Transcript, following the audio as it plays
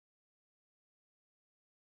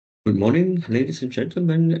Good morning, ladies and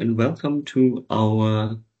gentlemen, and welcome to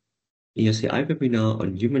our ERCI webinar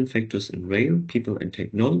on human factors in rail, people and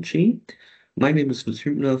technology. My name is Lutz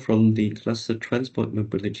Hübner from the Cluster Transport,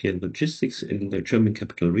 Mobility and Logistics in the German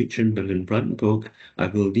capital region, Berlin-Brandenburg. I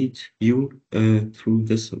will lead you through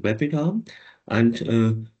this webinar.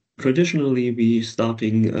 And traditionally, we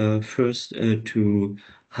starting first to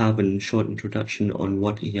have a short introduction on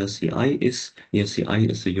what ERCI is. ERCI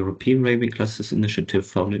is the European Railway Clusters Initiative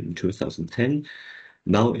founded in 2010.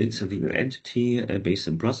 Now it's a legal entity based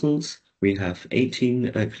in Brussels. We have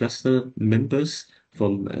 18 cluster members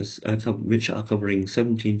from which are covering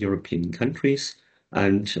 17 European countries.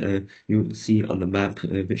 And you see on the map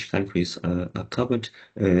which countries are covered.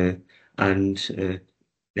 And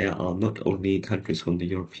there are not only countries from the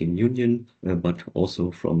European Union, but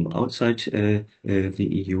also from outside the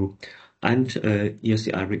EU. And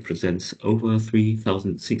ERCI represents over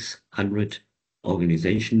 3,600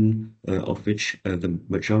 organizations, of which the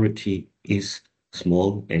majority is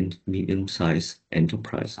small and medium-sized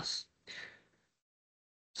enterprises.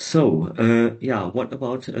 So, yeah, what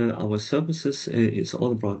about our services? It's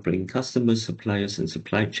all about bringing customers, suppliers, and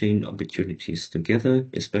supply chain opportunities together,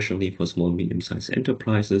 especially for small, medium-sized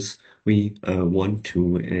enterprises. We want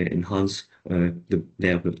to enhance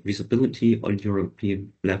their visibility on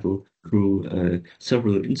European level through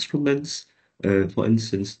several instruments. For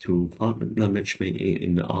instance, to partner matchmaking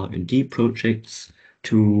in R&D projects,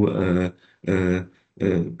 to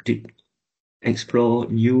explore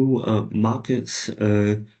new markets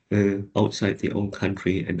outside their own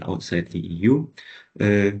country and outside the EU,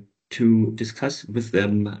 to discuss with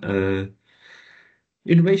them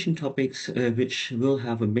innovation topics which will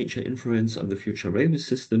have a major influence on the future railway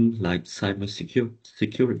system, like cyber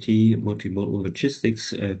security, multimodal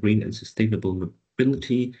logistics, green and sustainable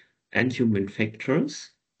mobility, and human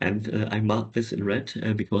factors. And I marked this in red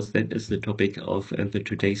because that is the topic of the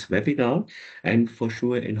today's webinar. And for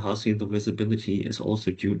sure, enhancing the visibility is also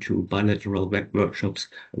due to bilateral workshops,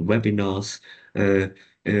 webinars,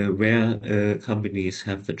 where companies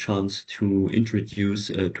have the chance to introduce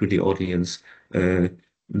to the audience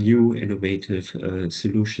new innovative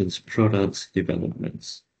solutions, products,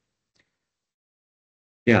 developments.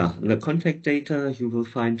 Yeah, the contact data you will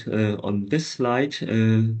find on this slide.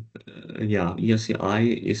 Yeah,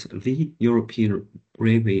 ERCI is the European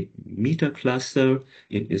Railway Meter Cluster.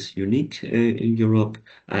 It is unique in Europe,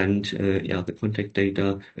 and yeah, the contact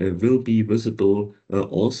data will be visible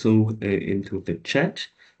also into the chat.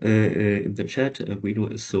 In the chat, Guido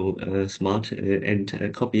is so smart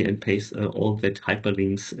and copy and paste all that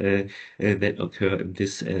hyperlinks that occur in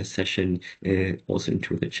this session also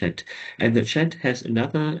into the chat. And the chat has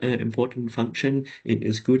another important function. It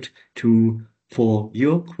is good for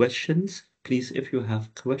your questions. Please, if you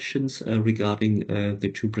have questions regarding the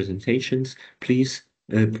two presentations, please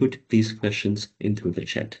put these questions into the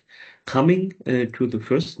chat. Coming to the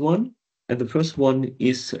first one. And the first one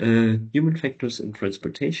is human factors in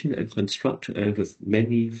transportation and construct with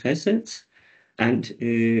many facets. And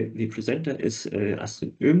the presenter is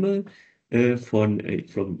Astrid Oehme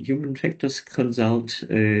from Human Factors Consult,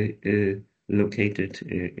 located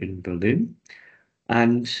in Berlin.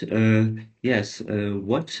 And yes,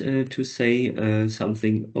 what to say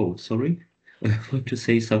something? Oh, sorry. What to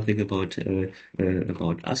say something about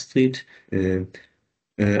Astrid?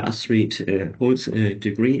 Astrid holds a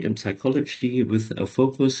degree in psychology with a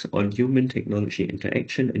focus on human-technology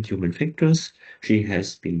interaction and human factors. She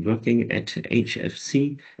has been working at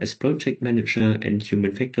HFC as project manager and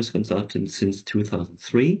human factors consultant since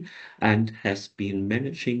 2003 and has been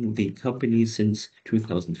managing the company since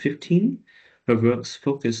 2015. Her work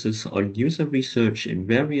focuses on user research in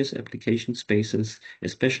various application spaces,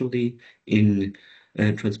 especially in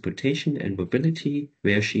transportation and mobility,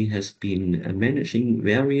 where she has been managing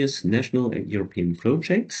various national and European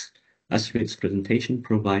projects. Astrid's presentation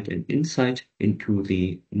provides an insight into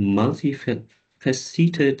the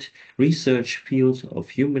multifaceted research field of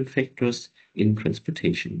human factors in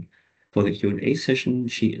transportation. For the Q&A session,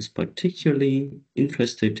 she is particularly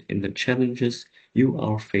interested in the challenges you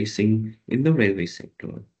are facing in the railway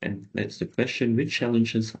sector. And that's the question, which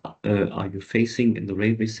challenges are you facing in the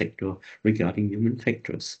railway sector regarding human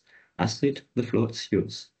factors? Astrid, the floor is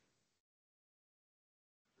yours.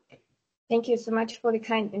 Thank you so much for the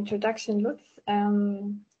kind introduction, Lutz,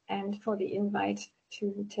 and for the invite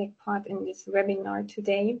to take part in this webinar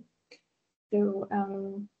today. So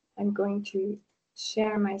I'm going to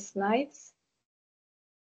share my slides.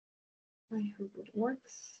 I hope it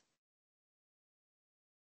works.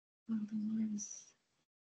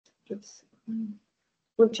 Oops.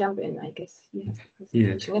 We'll jump in, I guess. You have the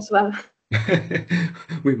presentation as well.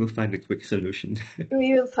 We will find a quick solution.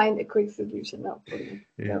 We will find a quick solution, hopefully.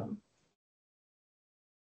 Yeah. So,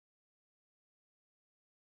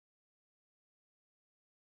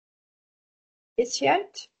 it's shared?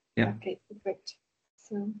 Yeah. Okay, perfect.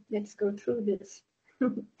 So let's go through this.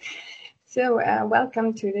 So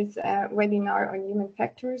welcome to this webinar on human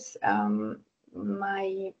factors.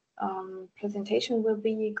 My presentation will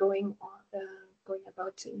be going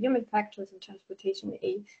about human factors in transportation,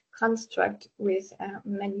 a construct with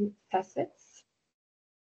many facets.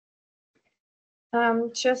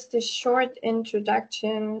 Just a short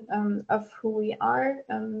introduction of who we are.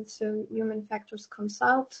 So Human Factors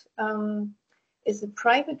Consult is a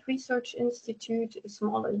private research institute, a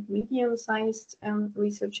small and medium-sized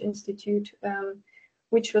research institute,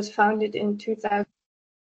 which was founded in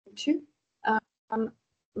 2002.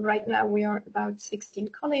 Right now we are about 16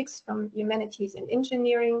 colleagues from humanities and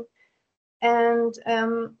engineering, and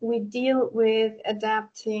we deal with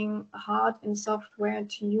adapting hard and software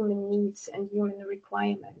to human needs and human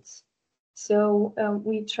requirements. So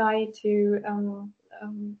we try to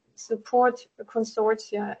support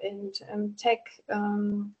consortia and tech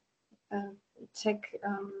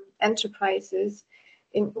enterprises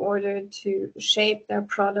in order to shape their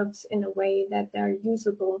products in a way that they're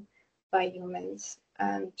usable by humans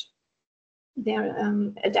and they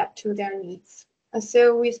adapt to their needs.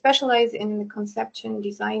 So we specialize in the conception,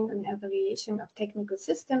 design, and evaluation of technical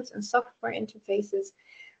systems and software interfaces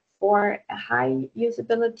for high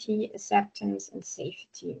usability, acceptance, and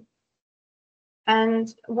safety.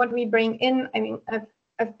 And what we bring in, I mean,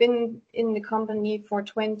 I've been in the company for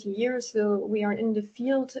 20 years, so we are in the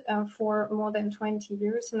field for more than 20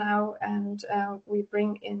 years now, and we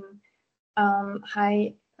bring in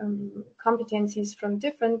high competencies from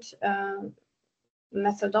different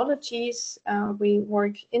methodologies. We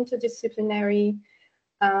work interdisciplinary,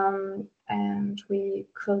 and we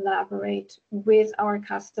collaborate with our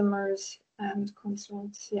customers and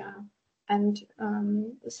consortia and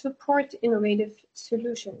support innovative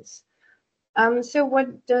solutions. So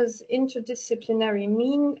what does interdisciplinary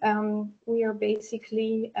mean? We are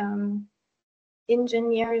basically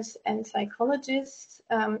engineers and psychologists,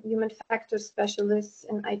 human factors specialists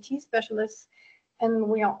and IT specialists, and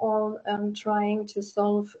we are all trying to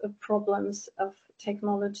solve problems of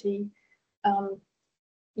technology,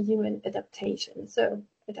 human adaptation. So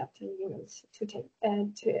adapting humans to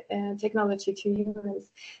technology to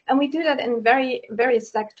humans, and we do that in various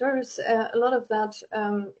sectors. A lot of that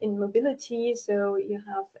in mobility. So you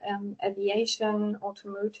have aviation,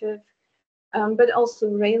 automotive, but also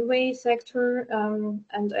railway sector.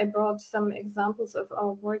 And I brought some examples of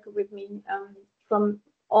our work with me from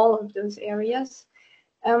all of those areas.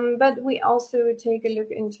 But we also take a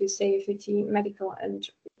look into safety, medical, and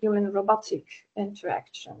human robotic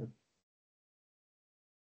interaction.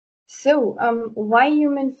 So why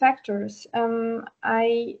human factors?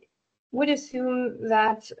 I would assume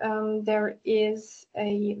that there is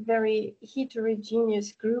a very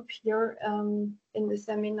heterogeneous group here in the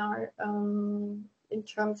seminar in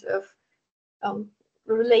terms of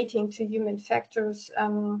relating to human factors.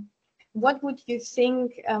 What would you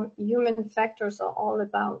think human factors are all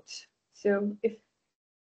about? So if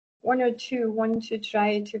one or two want to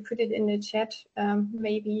try to put it in the chat,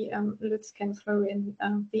 maybe Lutz can throw in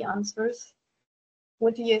the answers.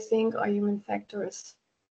 What do you think are human factors?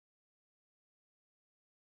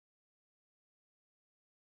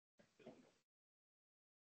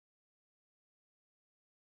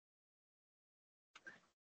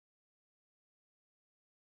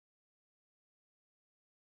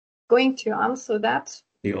 Going to answer that.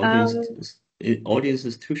 The audience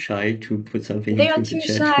is too shy to put something They into are the too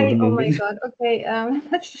chat for the shy. Oh my moment. God. Okay.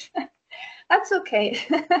 That's okay.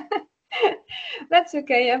 That's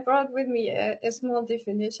okay. I brought with me a small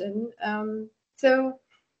definition. So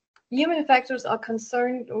human factors are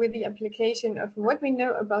concerned with the application of what we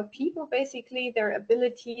know about people, basically their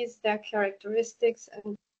abilities, their characteristics,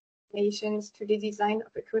 and relations to the design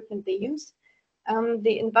of equipment they use,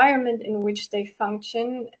 the environment in which they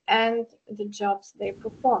function, and the jobs they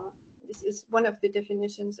perform. This is one of the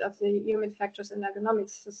definitions of the Human Factors in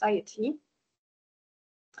Ergonomics Society.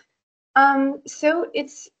 So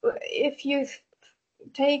it's, if you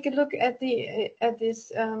take a look at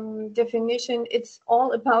this definition, it's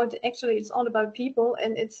all about, actually it's all about people,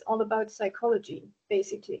 and it's all about psychology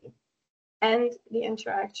basically, and the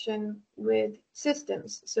interaction with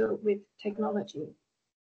systems, so with technology.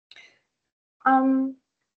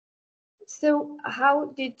 So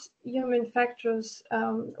how did human factors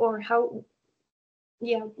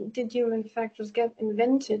did human factors get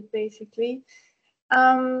invented basically?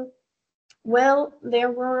 Well,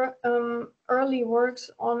 there were early works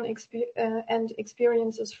on and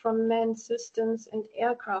experiences from manned systems and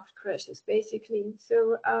aircraft crashes, basically.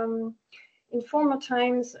 So in former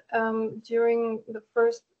times, during the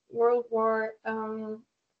First World War,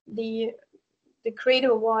 the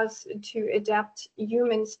credo was to adapt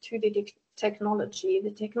humans to the technology.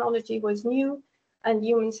 The technology was new, and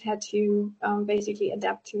humans had to basically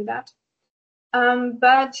adapt to that.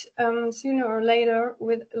 But sooner or later,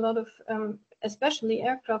 with a lot of especially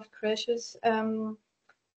aircraft crashes,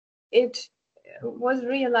 it was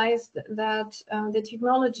realized that the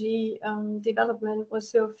technology development was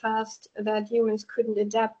so fast that humans couldn't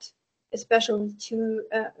adapt, especially to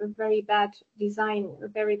a very bad design, a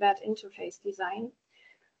very bad interface design.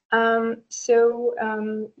 So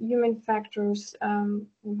human factors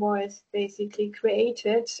was basically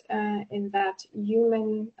created in that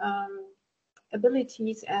human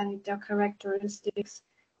abilities and their characteristics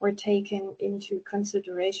were taken into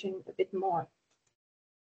consideration a bit more.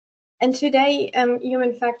 And today,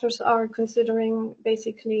 human factors are considering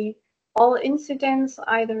basically all incidents,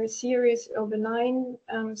 either serious or benign,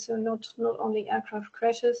 so not only aircraft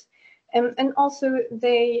crashes, and also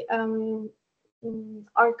they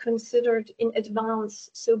are considered in advance.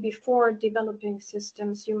 So before developing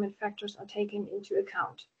systems, human factors are taken into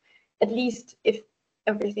account, at least if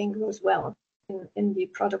everything goes well in the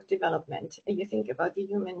product development. You think about the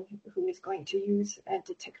human who is going to use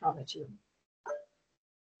the technology.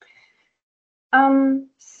 Our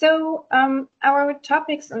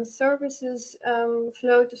topics and services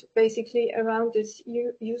float basically around this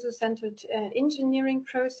user-centered engineering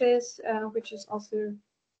process, which is also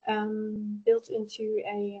built into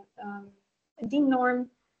a DIN norm.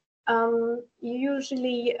 You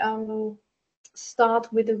usually start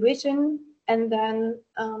with a vision, and then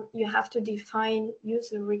you have to define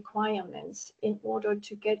user requirements in order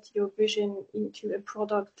to get your vision into a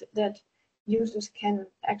product that users can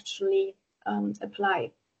actually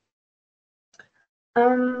apply.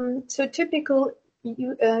 So typical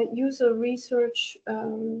user research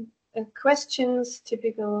questions,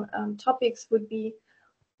 typical topics would be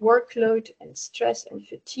workload and stress and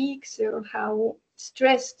fatigue. So how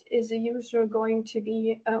stressed is a user going to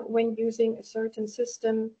be when using a certain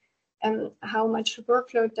system, and how much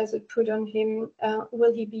workload does it put on him?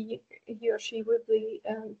 Will he or she will be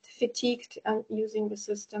fatigued using the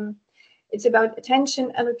system? It's about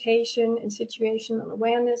attention allocation and situational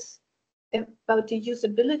awareness, about the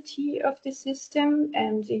usability of the system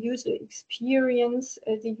and the user experience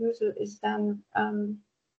the user is then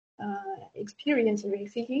experiencing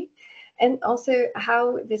basically, and also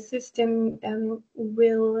how the system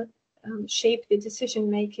will shape the decision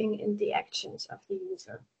making and the actions of the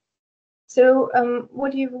user. So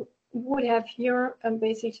what you would have here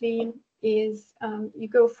basically is you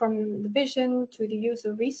go from the vision to the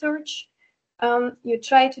user research. You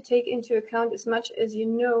try to take into account as much as you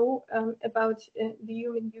know about the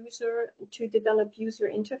human user to develop user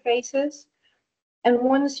interfaces. And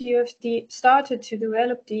once you have started to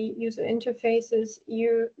develop the user interfaces,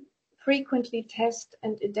 you frequently test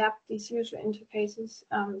and adapt these user interfaces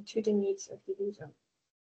to the needs of the user.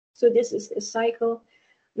 So this is a cycle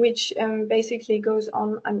which basically goes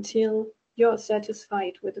on until you're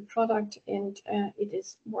satisfied with the product and it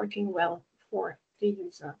is working well for the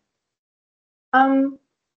user.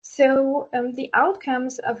 The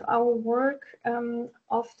outcomes of our work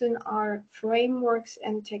often are frameworks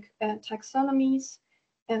and taxonomies,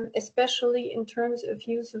 especially in terms of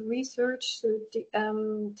user research. So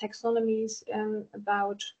taxonomies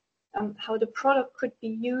about how the product could be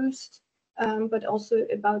used, but also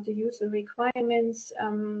about the user requirements,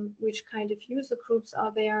 which kind of user groups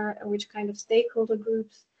are there, which kind of stakeholder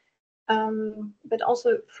groups, but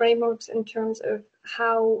also frameworks in terms of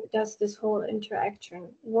how does this whole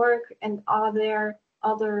interaction work, and are there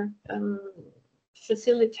other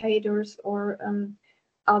facilitators or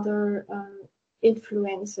other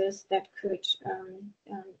influences that could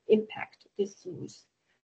impact this use.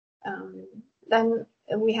 Then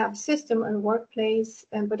we have system and workplace,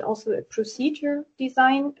 but also a procedure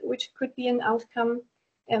design, which could be an outcome.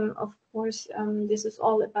 Of course, this is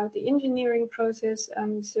all about the engineering process.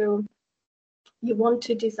 So you want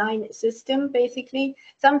to design a system, basically.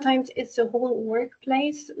 Sometimes it's a whole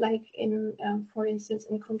workplace, like in, for instance,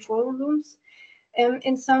 in control rooms.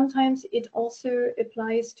 And sometimes it also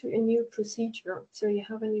applies to a new procedure. So you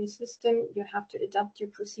have a new system, you have to adapt your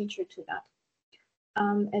procedure to that.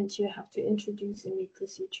 And you have to introduce a new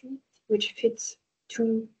procedure which fits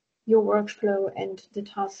to your workflow and the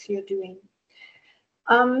tasks you're doing.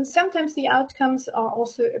 Sometimes the outcomes are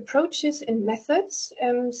also approaches and methods.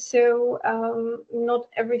 Not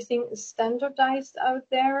everything is standardized out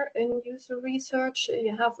there in user research.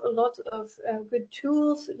 You have a lot of good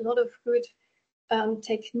tools, a lot of good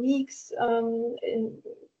techniques,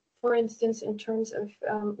 for instance, in terms of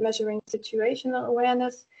measuring situational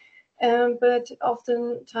awareness. But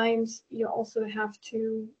oftentimes you also have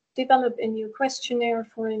to develop a new questionnaire,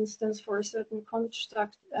 for instance, for a certain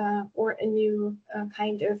construct or a new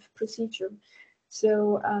kind of procedure.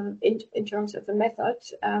 So in terms of the method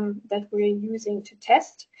that we're using to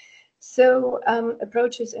test. So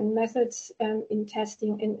approaches and methods in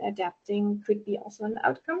testing and adapting could be also an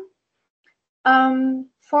outcome.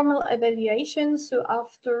 Formal evaluation, so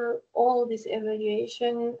after all this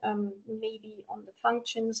evaluation, maybe on the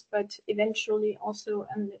functions, but eventually also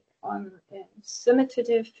on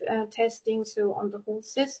summative testing, so on the whole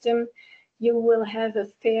system, you will have a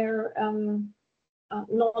fair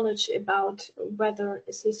knowledge about whether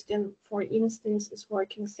a system, for instance, is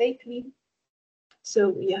working safely.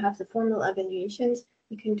 So you have the formal evaluations.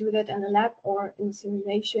 You can do that in a lab or in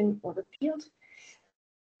simulation or the field.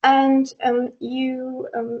 And you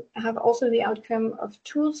have also the outcome of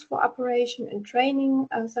tools for operation and training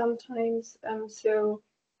sometimes.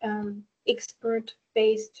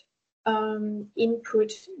 Expert-based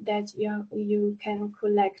input that you can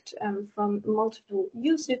collect from multiple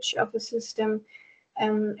usage of a system.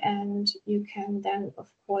 And you can then,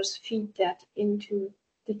 of course, feed that into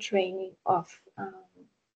the training of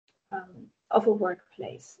a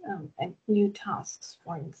workplace and new tasks,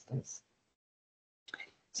 for instance.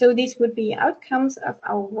 So these would be outcomes of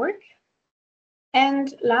our work.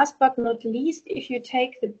 And last but not least, if you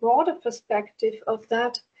take the broader perspective of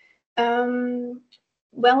that,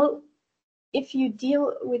 well, if you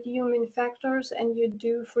deal with human factors and you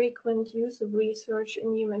do frequent use of research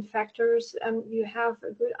in human factors, you have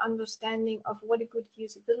a good understanding of what a good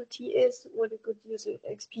usability is, what a good user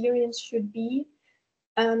experience should be,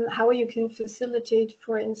 how you can facilitate,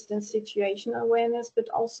 for instance, situational awareness, but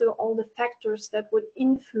also all the factors that would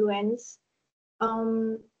influence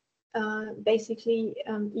basically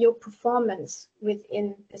your performance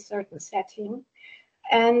within a certain setting.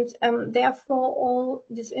 And therefore, all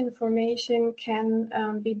this information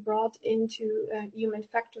can be brought into human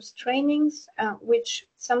factors trainings, which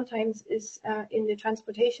sometimes is in the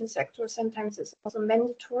transportation sector, sometimes is also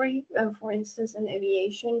mandatory, for instance, in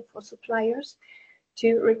aviation for suppliers,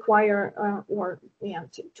 to require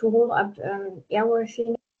to hold up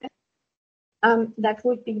airworthiness. That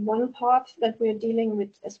would be one part that we're dealing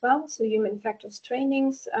with as well. So human factors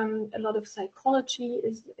trainings, a lot of psychology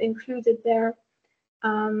is included there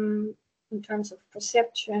in terms of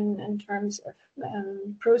perception, in terms of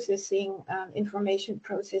processing, information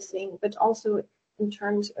processing, but also in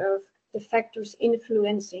terms of the factors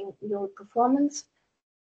influencing your performance.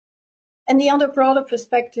 And the other broader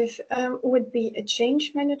perspective would be a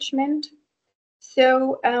change management.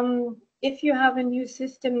 So if you have a new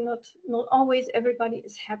system, not always everybody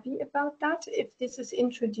is happy about that. If this is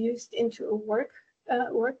introduced into a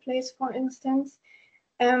workplace, for instance,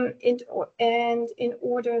 and in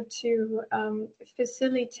order to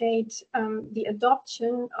facilitate the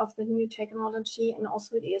adoption of the new technology and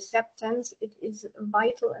also the acceptance, it is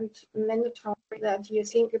vital and mandatory that you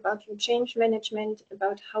think about your change management,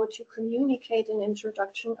 about how to communicate an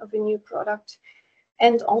introduction of a new product,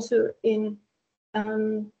 and also in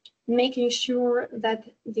making sure that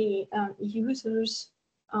the users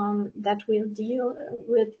that will deal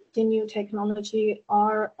with the new technology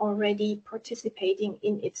are already participating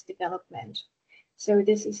in its development. So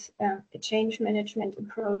this is a change management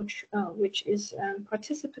approach which is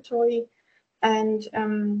participatory and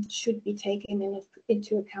should be taken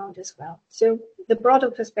into account as well. So the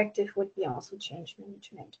broader perspective would be also change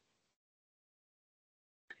management.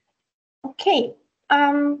 Okay.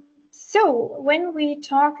 So when we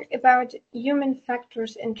talk about human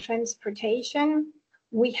factors in transportation,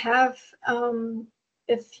 we have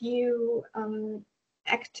a few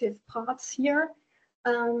active parts here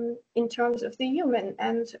in terms of the human,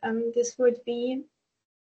 and this would be,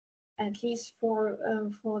 at least for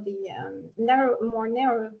the more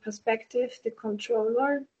narrow perspective, the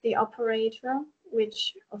controller, the operator,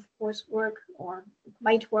 which of course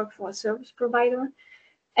might work for a service provider.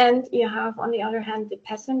 And you have, on the other hand, the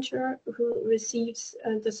passenger who receives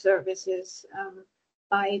the services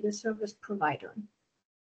by the service provider.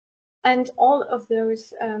 And all of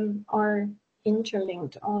those are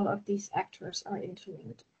interlinked. All of these actors are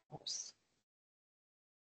interlinked, of course.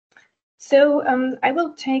 So I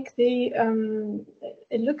will take the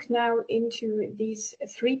look now into these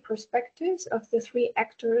three perspectives of the three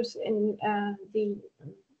actors in the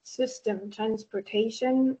system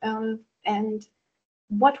transportation, and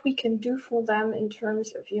what we can do for them in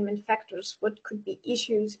terms of human factors, what could be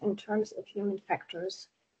issues in terms of human factors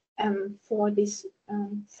for these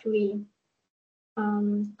three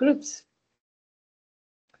groups.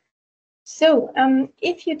 So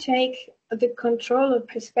if you take the controller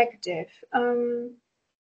perspective,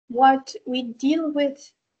 what we deal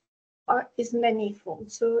with is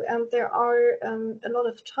manifold. So there are a lot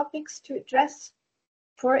of topics to address.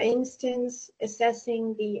 For instance,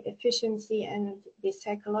 assessing the efficiency and the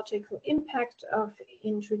psychological impact of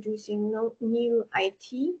introducing new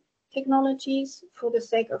IT technologies for the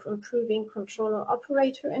sake of improving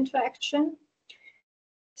controller-operator interaction.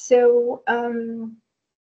 So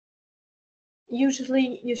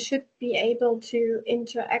usually you should be able to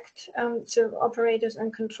interact, so operators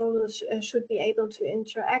and controllers should be able to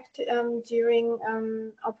interact during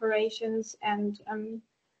operations, and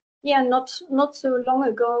yeah, not so long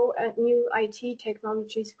ago, new IT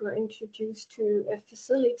technologies were introduced to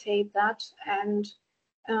facilitate that. And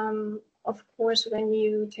of course, when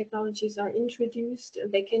new technologies are introduced,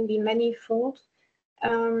 they can be manifold.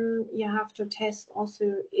 You have to test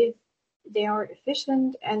also if they are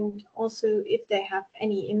efficient and also if they have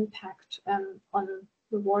any impact on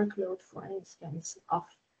the workload, for instance, of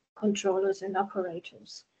controllers and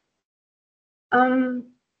operators.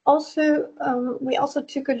 We also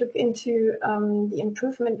took a look into the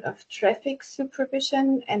improvement of traffic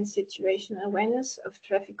supervision and situational awareness of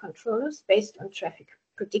traffic controllers based on traffic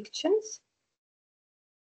predictions.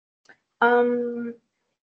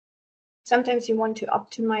 Sometimes you want to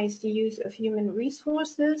optimize the use of human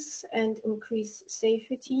resources and increase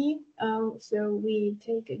safety. So we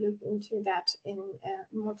take a look into that in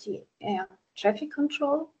multi-air traffic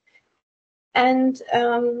control. And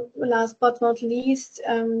last but not least,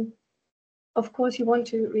 of course, you want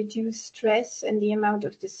to reduce stress and the amount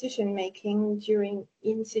of decision making during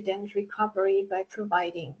incident recovery by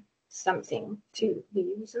providing something to the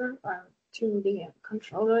user or to the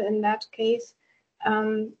controller in that case.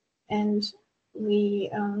 And we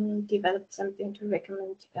developed something to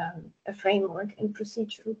recommend a framework and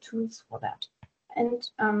procedural tools for that. And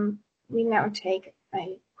we now take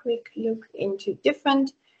a quick look into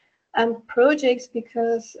different projects,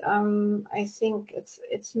 because I think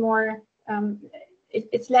it's more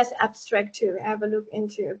it's less abstract to have a look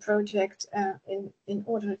into a project in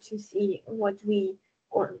order to see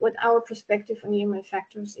what our perspective on human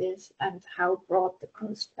factors is and how broad the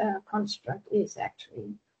construct is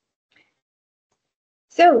actually.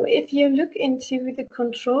 So if you look into the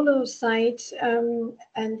controller side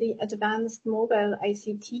and the advanced mobile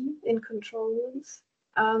ICT in control rooms,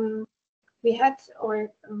 we had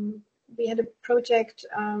a project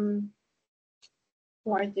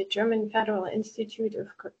for the German Federal Institute of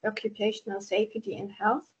Occupational Safety and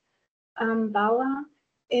Health, BAUA,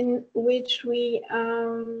 in which we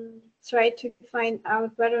tried to find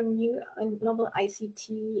out whether new and novel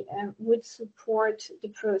ICT would support the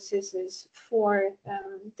processes for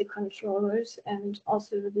the controllers and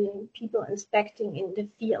also the people inspecting in the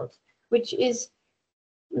field, which is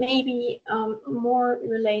maybe more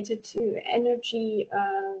related to energy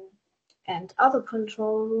and other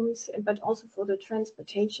control rooms, but also for the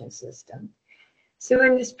transportation system. So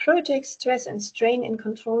in this project, stress and strain in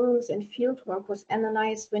control rooms and fieldwork was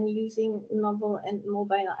analyzed when using novel and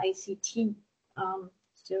mobile ICT.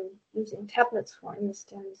 So using tablets, for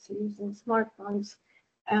instance, using smartphones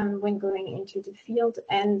when going into the field,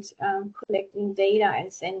 and collecting data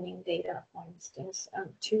and sending data, for instance,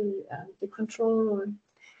 to the control room.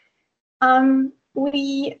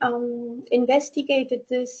 We investigated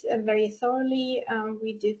this very thoroughly.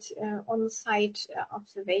 We did on-site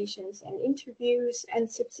observations and interviews,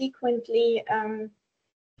 and subsequently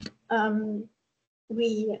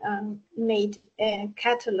we made a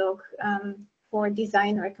catalog for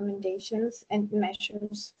design recommendations and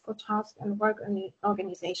measures for task and work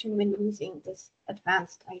organization when using this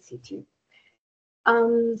advanced ICT.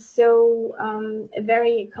 A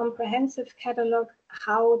very comprehensive catalog,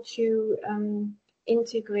 how to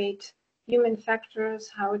integrate human factors,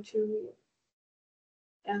 how to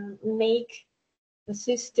make the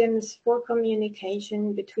systems for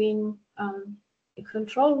communication between the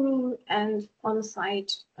control room and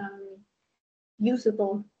on-site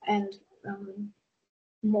usable and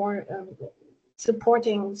more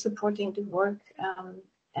supporting the work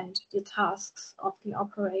and the tasks of the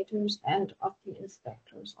operators and of the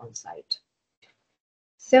inspectors on site.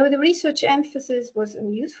 So the research emphasis was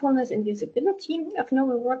on usefulness and usability of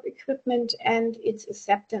novel work equipment and its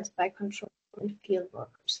acceptance by control and field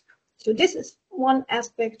workers. So this is one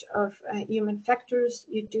aspect of human factors.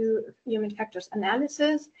 You do human factors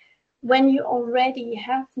analysis when you already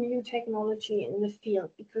have new technology in the field,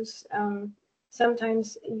 because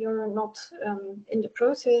sometimes you're not in the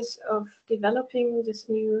process of developing this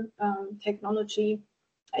new technology,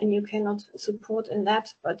 and you cannot support in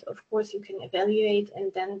that, but of course you can evaluate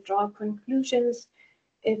and then draw conclusions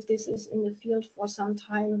if this is in the field for some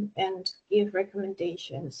time and give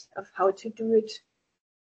recommendations of how to do it,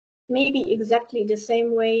 maybe exactly the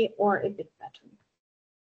same way or a bit better.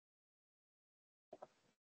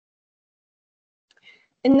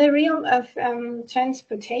 In the realm of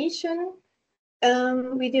transportation,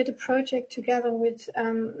 we did a project together with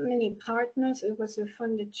many partners. It was a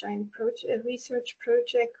funded joint research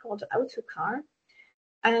project called Autocar.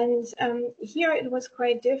 And here it was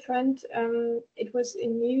quite different. It was a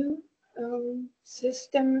new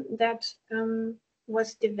system that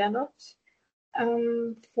was developed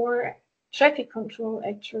for traffic control,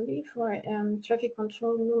 actually, for traffic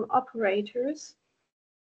control room operators.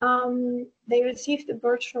 They received a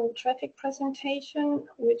virtual traffic presentation,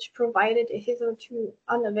 which provided a hitherto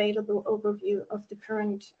unavailable overview of the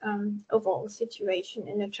current overall situation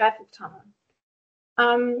in the traffic tunnel.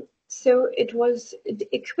 So it was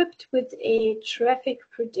equipped with a traffic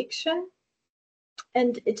prediction,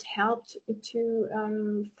 and it helped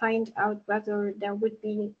to find out whether there would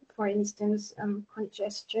be, for instance,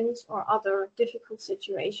 congestions or other difficult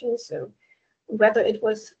situations. So whether it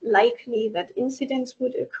was likely that incidents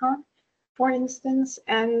would occur, for instance,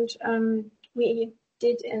 and we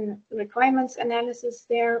did a requirements analysis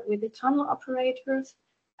there with the tunnel operators,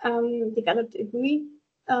 developed a GUI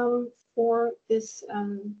for this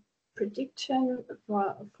prediction,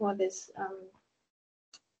 for this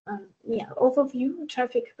overview,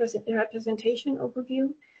 traffic representation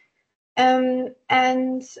overview. And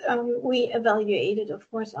we evaluated, of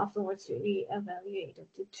course, afterwards, we evaluated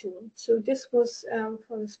the tool. So this was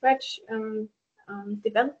from scratch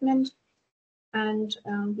development, and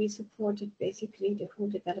we supported basically the whole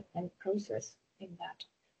development process in that.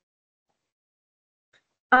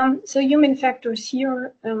 So human factors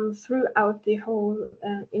here throughout the whole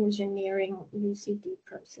engineering UCD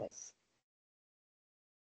process.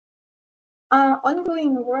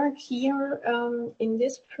 Ongoing work here in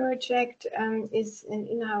this project is an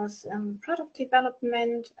in-house product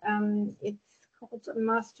development. It's called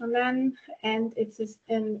Masterman, and it's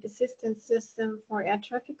an assistance system for air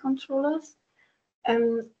traffic controllers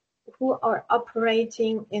who are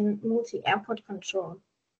operating in multi-airport control.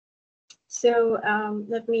 So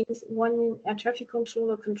that means one air traffic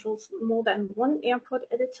controller controls more than one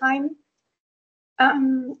airport at a time,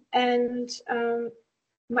 and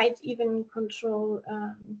might even control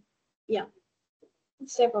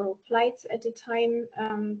several flights at a time,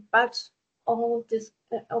 but all this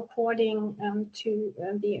according to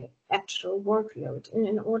the actual workload. And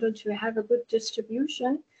in order to have a good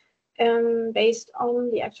distribution based on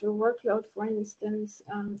the actual workload, for instance,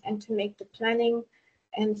 and to make the planning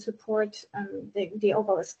and support the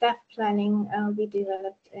overall staff planning, we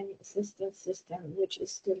developed an assistance system, which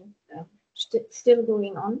is still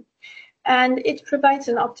going on. And it provides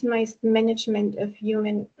an optimized management of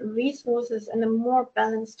human resources and a more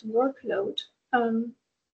balanced workload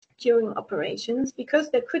during operations,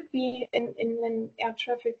 because there could be, in an air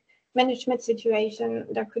traffic management situation,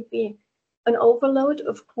 there could be an overload,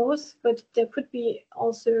 of course, but there could be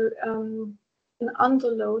also an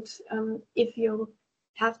underload if you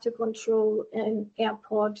have to control an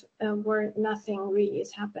airport where nothing really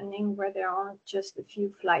is happening, where there are just a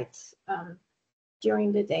few flights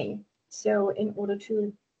during the day. So in order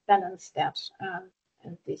to balance that,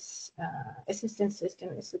 and this assistance system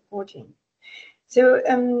is supporting. So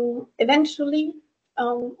eventually,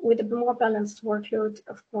 with a more balanced workload,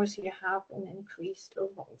 of course, you have an increased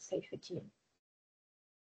overall safety.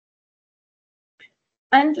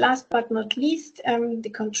 And last but not least,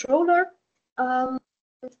 the controller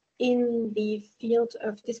in the field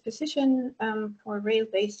of disposition for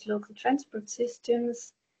rail-based local transport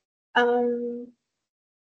systems.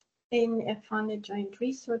 In a funded joint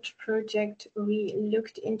research project, we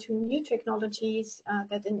looked into new technologies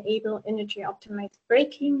that enable energy optimized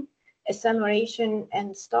braking, acceleration,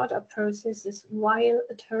 and startup processes while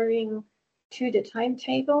adhering to the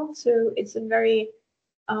timetable. So it's a very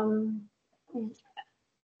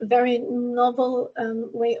novel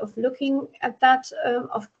way of looking at that.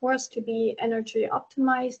 Of course, to be energy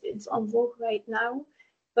optimized, it's on vogue right now,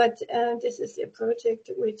 but this is a project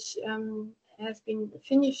which has been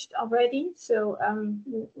finished already. So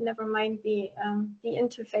never mind the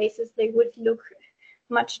interfaces, they would look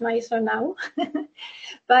much nicer now.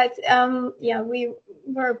 But yeah, we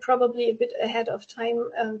were probably a bit ahead of time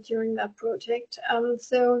during that project.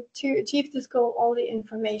 So to achieve this goal, all the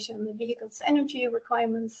information, the vehicle's energy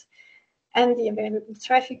requirements, and the available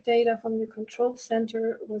traffic data from the control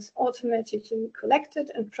center was automatically collected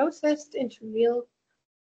and processed into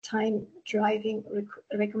real-time driving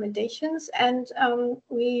recommendations. And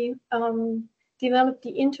we developed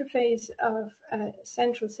the interface of a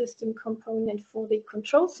central system component for the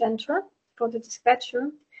control center, for the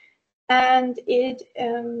dispatcher, and it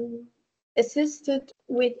assisted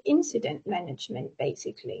with incident management,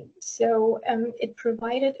 basically. So it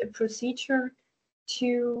provided a procedure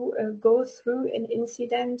to go through an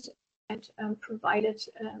incident and provided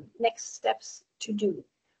next steps to do,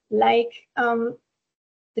 like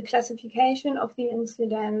the classification of the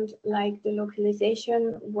incident, like the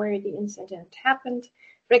localization where the incident happened,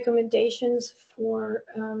 recommendations for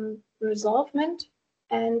resolvement,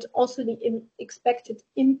 and also the expected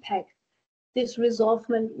impact this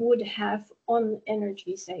resolvement would have on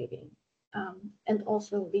energy saving, and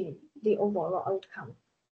also the overall outcome.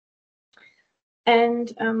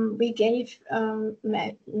 And we gave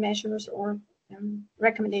measures or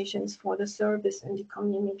recommendations for the service and the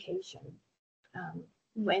communication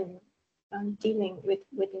when dealing with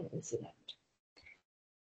an incident.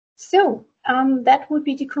 So that would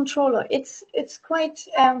be the controller. It's quite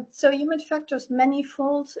so human factors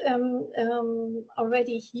manifold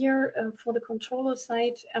already here for the controller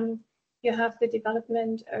side. You have the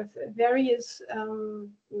development of various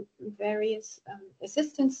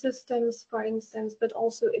assistance systems, for instance, but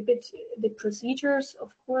also a bit the procedures,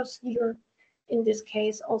 of course, here in this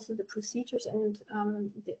case, also the procedures and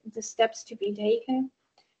the steps to be taken.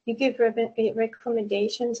 You give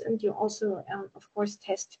recommendations, and you also, of course,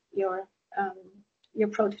 test your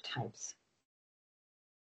prototypes.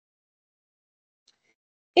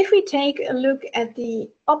 If we take a look at the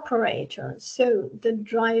operator, so the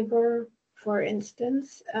driver, for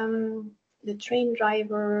instance, the train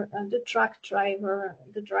driver, the truck driver,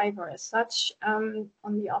 the driver as such, on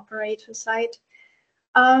the operator side,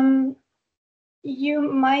 you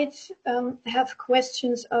might have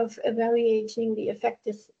questions of evaluating the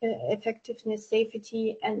effectiveness,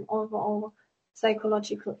 safety, and overall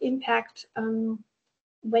psychological impact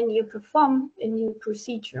when you perform a new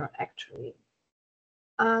procedure, actually.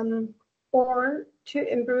 Or to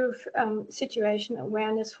improve situation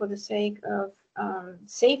awareness for the sake of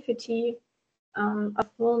safety of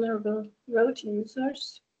vulnerable road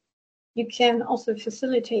users. You can also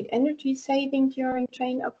facilitate energy saving during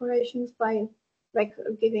train operations by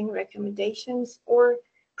giving recommendations or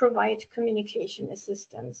provide communication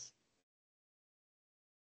assistance.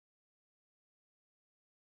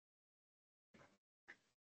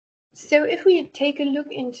 So if we take a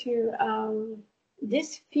look into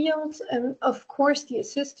this field, of course, the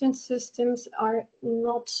assistance systems are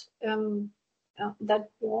not that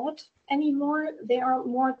broad anymore. They are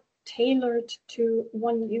more tailored to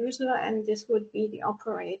one user, and this would be the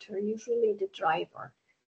operator, usually the driver.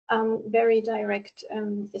 Very direct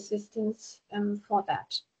assistance for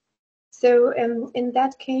that. So in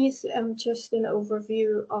that case, just an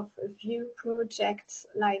overview of a few projects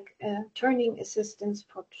like turning assistant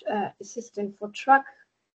for truck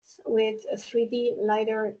with a 3D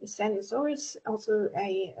LiDAR sensors, also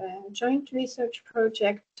a joint research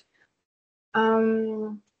project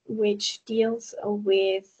which deals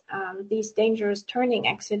with these dangerous turning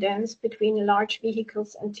accidents between large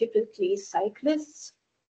vehicles and typically cyclists.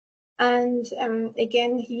 And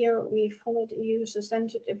again, here we followed a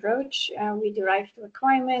user-centered approach. We derived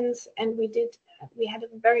requirements, and we had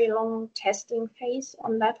a very long testing phase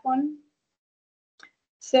on that one.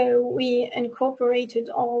 So we incorporated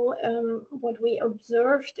all what we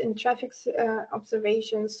observed in traffic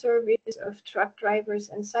observation surveys of truck drivers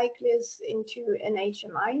and cyclists into an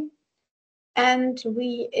HMI. And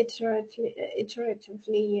we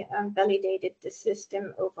iteratively validated the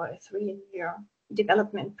system over a 3-year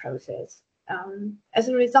development process. As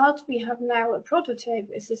a result, we have now a prototype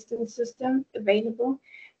assistance system available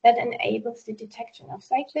that enables the detection of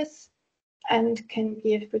cyclists and can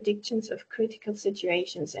give predictions of critical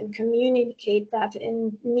situations and communicate that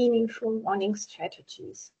in meaningful warning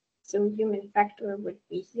strategies. So human factor would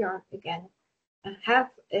be here again, have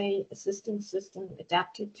a assistance system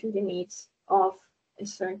adapted to the needs of a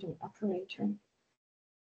certain operator.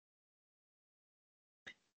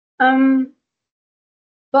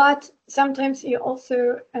 But sometimes you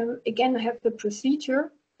also, again, have the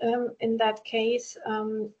procedure. In that case,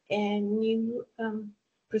 a new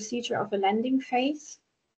procedure of a landing phase.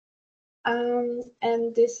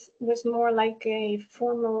 And this was more like a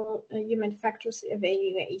formal human factors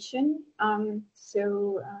evaluation.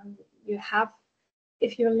 You have,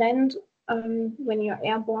 if you land, when you're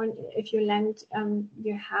airborne, if you land,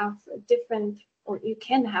 you have different, or you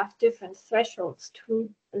can have different thresholds to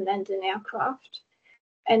land an aircraft.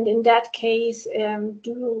 And in that case,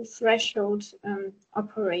 dual threshold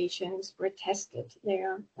operations were tested. They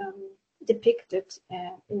are depicted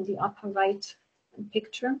in the upper right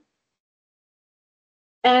picture.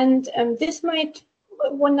 And this might,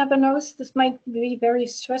 one never knows, this might be very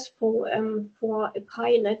stressful for a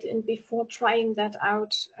pilot. And before trying that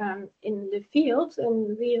out in the field,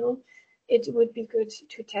 in real, it would be good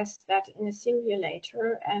to test that in a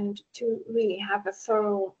simulator and to really have a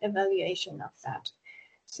thorough evaluation of that.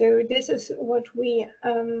 So this is what we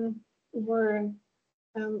were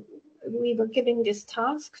given this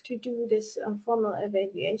task to do this formal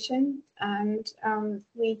evaluation, and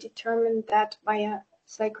we determined that via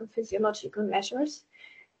psychophysiological measures.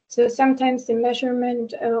 So sometimes the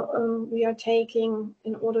measurement we are taking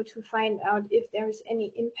in order to find out if there is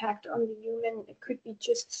any impact on the human, it could be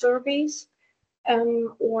just surveys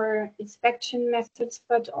or inspection methods,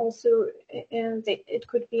 but also it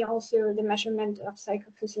could be also the measurement of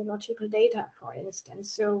psychophysiological data, for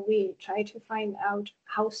instance. So we try to find out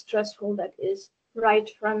how stressful that is right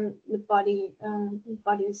from the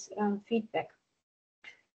body's feedback.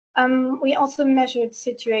 We also measured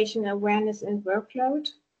situation awareness and workload,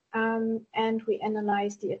 and we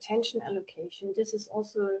analyzed the attention allocation. This is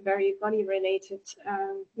also a very body-related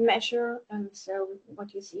measure. So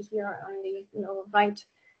what you see here on the lower right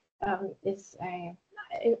is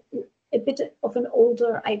a bit of an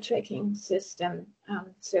older eye tracking system.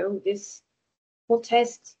 So this whole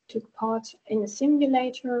test took part in a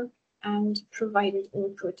simulator and provided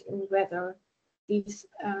input in whether these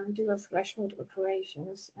dual threshold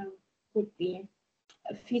operations would be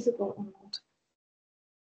feasible or not.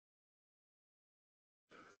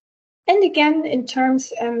 And again, in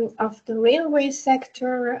terms of the railway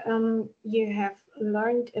sector, you have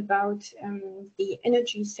learned about the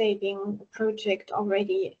energy saving project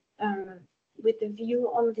already with the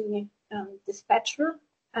view on the dispatcher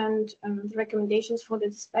and the recommendations for the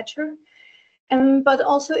dispatcher. But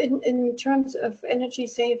also in terms of energy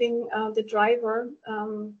saving, the driver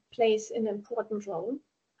plays an important role.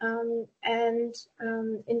 In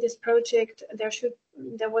this project,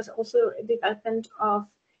 there was also a development of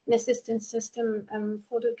an assistance system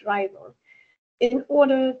for the driver in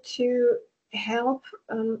order to help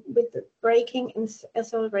with the braking and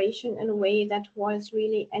acceleration in a way that was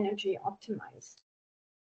really energy optimized.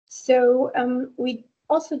 So we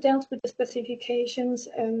also dealt with the specifications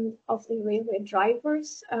of the railway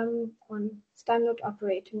drivers on standard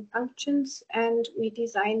operating functions, and we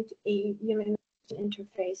designed a human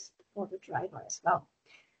interface for the driver as well.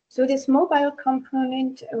 So this mobile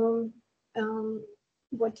component,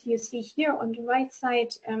 what you see here on the right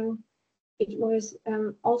side, it was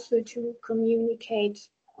also to communicate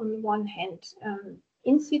on one hand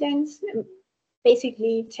incidents,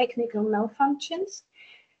 basically technical malfunctions,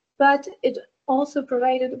 but it also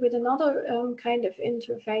provided with another kind of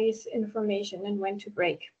interface information and when to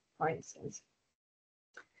brake, for instance.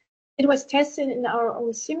 It was tested in our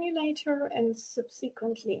own simulator and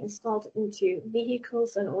subsequently installed into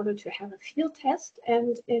vehicles in order to have a field test,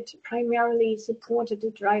 and it primarily supported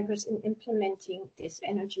the drivers in implementing this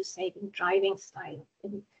energy-saving driving style.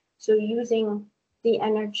 So using the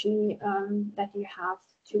energy that you have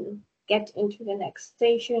to get into the next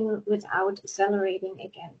station without accelerating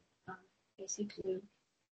again. Basically,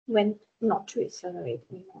 when not to accelerate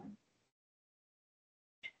anymore.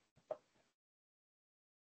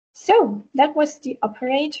 So that was the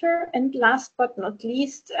operator, and last but not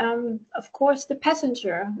least, of course, the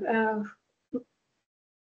passenger.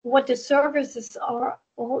 What the services are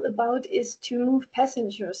all about is to move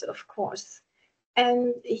passengers, of course.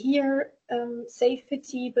 And here,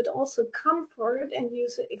 safety, but also comfort and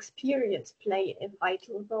user experience play a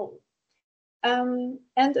vital role. And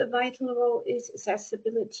a vital role is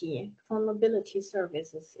accessibility for mobility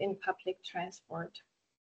services in public transport.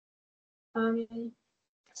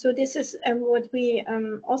 So this is what we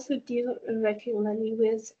also deal regularly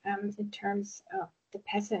with in terms of the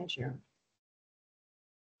passenger.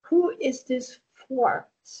 Who is this for?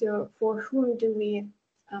 So for whom do we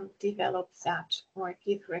develop that or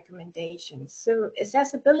give recommendations? So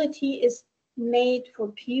accessibility is made for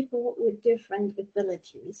people with different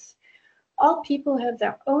abilities. All people have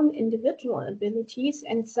their own individual abilities,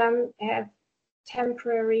 and some have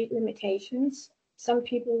temporary limitations. Some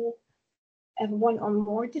people have one or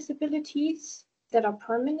more disabilities. that are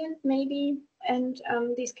permanent maybe, and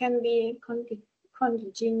these can be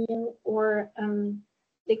congenial, or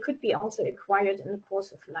they could be also acquired in the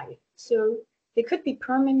course of life. So they could be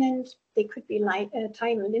permanent, they could be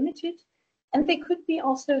time limited, and they could be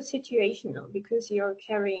also situational because you're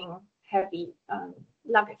carrying heavy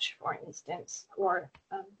luggage, for instance, or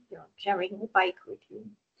you're carrying a bike with you.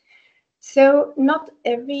 So not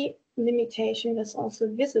every limitation is also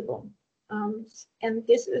visible. And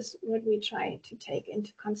this is what we try to take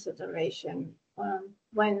into consideration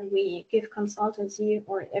when we give consultancy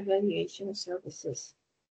or evaluation services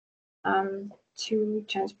to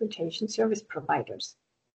transportation service providers.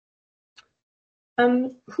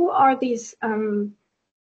 Who are these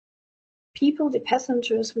people, the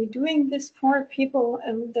passengers we're doing this for? People,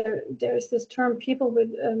 there's this term, people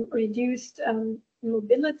with reduced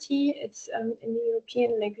mobility. It's in the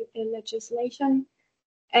European legislation.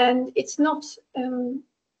 And it's not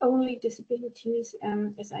only disabilities,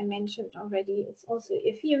 as I mentioned already. It's also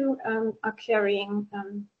if you are carrying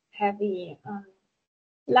heavy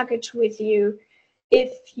luggage with you,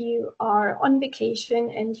 if you are on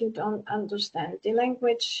vacation and you don't understand the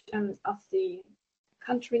language of the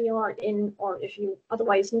country you are in, or if you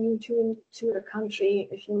otherwise new to a country,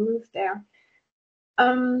 if you move there.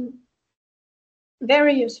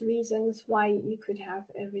 Various reasons why you could have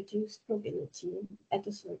a reduced mobility at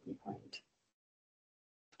a certain point.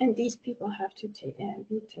 And these people have to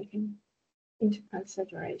be taken into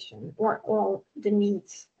consideration, or all the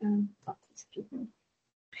needs of these people.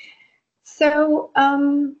 So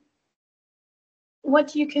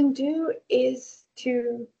what you can do is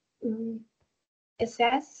to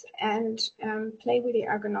assess and play with the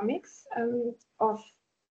ergonomics of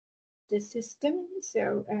the system.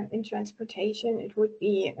 So in transportation, it would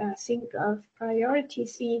be think of priority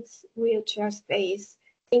seats, wheelchair space,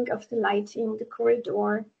 think of the lighting, the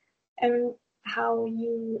corridor, and how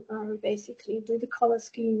you basically do the color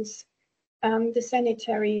schemes, the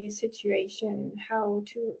sanitary situation, how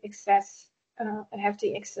to have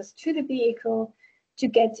the access to the vehicle, to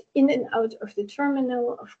get in and out of the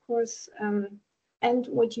terminal, of course, and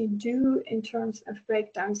what you do in terms of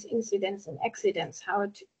breakdowns, incidents, and accidents,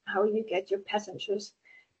 how you get your passengers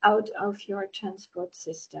out of your transport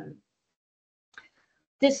system.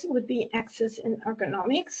 This would be access and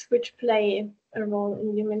ergonomics, which play a role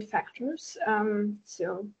in human factors.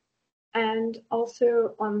 And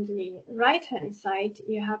also on the right-hand side,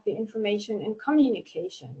 you have the information and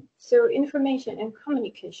communication. So information and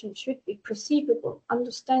communication should be perceivable,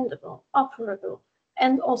 understandable, operable,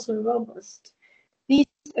 and also robust. These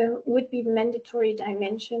would be mandatory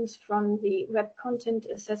dimensions from the Web Content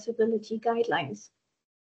Accessibility Guidelines,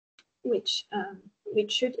 which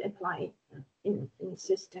should apply in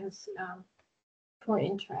systems for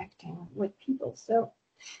interacting with people.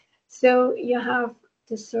 So you have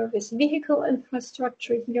the service vehicle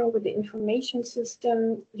infrastructure here with the information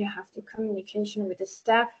system. You have the communication with the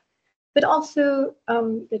staff, but also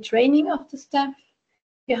the training of the staff.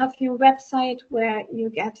 You have your website where you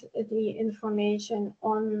get the information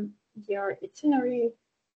on your itinerary.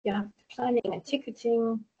 You have planning and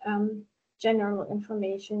ticketing, general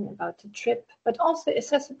information about the trip, but also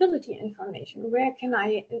accessibility information. Where can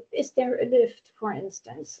is there a lift, for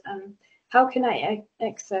instance? How can I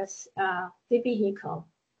access the vehicle?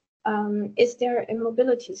 Is there a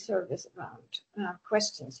mobility service around?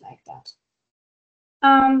 Questions like that.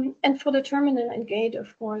 And for the terminal and gate,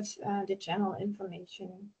 of course, the general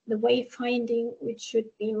information, the wayfinding, which should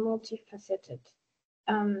be multifaceted,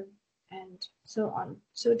 and so on.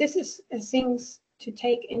 So this is things to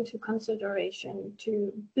take into consideration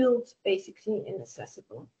to build basically an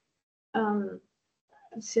accessible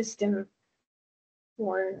system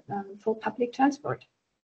for public transport.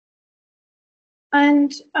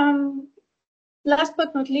 And last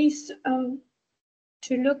but not least,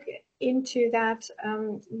 to look into that,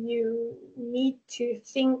 you need to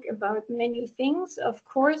think about many things, of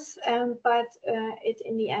course, but it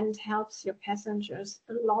in the end helps your passengers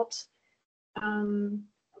a lot,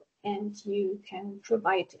 and you can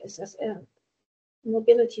provide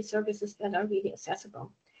mobility services that are really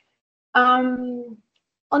accessible.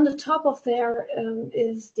 On the top of there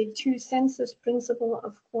is the two senses principle,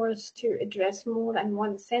 of course, to address more than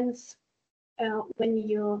one sense when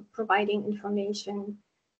you're providing information.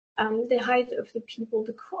 The height of the people,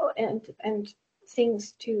 the core and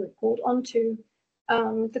things to hold on to,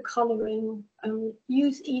 the coloring,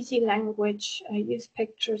 use easy language, use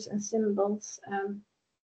pictures and symbols,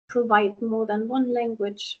 provide more than one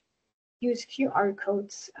language, use QR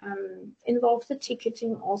codes, involve the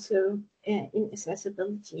ticketing also in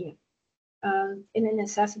accessibility, in an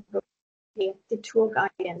accessible the tour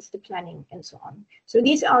guidance, the planning, and so on. So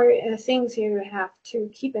these are things you have to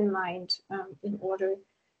keep in mind in order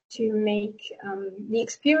to make the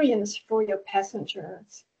experience for your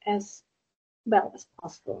passengers as well as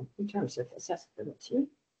possible in terms of accessibility.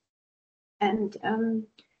 And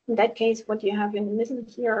in that case, what you have in the middle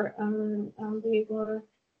here, we were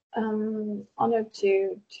honored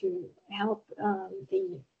to help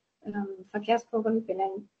the Verkehrsverbund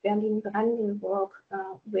Berlin-Brandenburg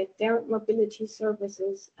with their mobility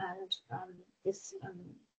services, and this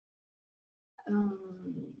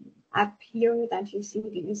app here that you see,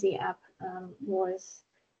 the Easy app, was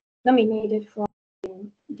nominated for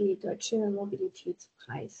the Deutsche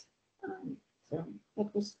Mobilitätspreis. So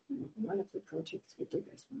that was one of the projects we did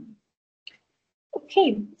as well.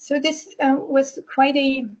 Okay, so this was quite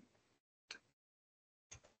a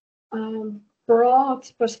broad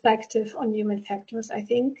perspective on human factors, I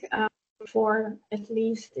think, for at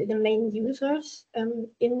least the main users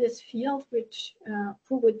in this field, which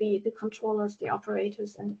who would be the controllers, the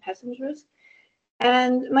operators, and the passengers.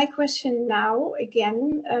 And my question now,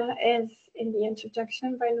 again, as in the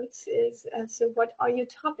introduction by Lutz, is so what are your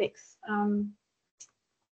topics?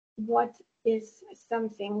 What is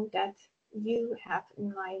something that you have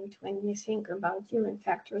in mind when you think about human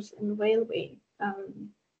factors in railway?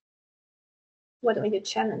 What are your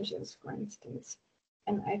challenges, for instance?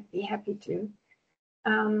 And I'd be happy to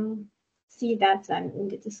see that then in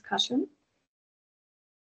the discussion.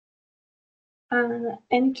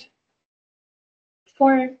 And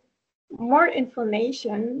for more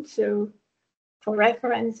information, so for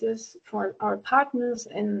references for our partners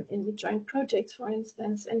in the joint projects, for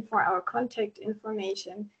instance, and for our contact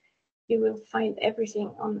information, you will find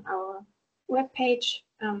everything on our webpage.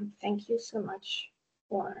 Thank you so much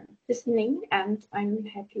for listening, and I'm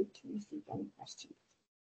happy to receive any questions.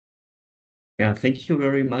 Yeah, thank you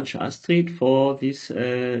very much, Astrid, for this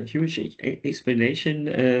huge explanation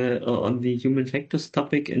on the human factors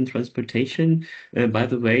topic in transportation. By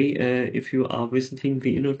the way, if you are visiting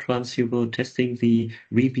the InnoTrans, you will testing the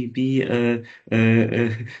VBB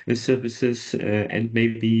services, and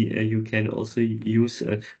maybe you can also use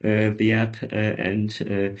the app and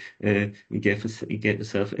get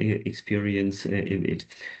yourself experience in it.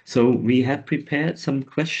 So we have prepared some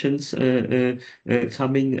questions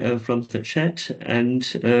coming from the chat. And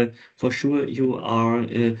for sure, you are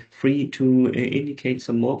free to indicate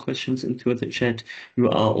some more questions into the chat. You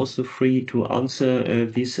are also free to answer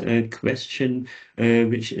this question,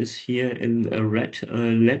 which is here in red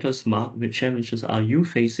letters marked. Which challenges are you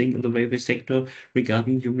facing in the railway sector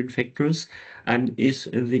regarding human factors? And if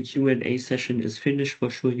the Q&A session is finished,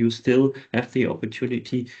 for sure, you still have the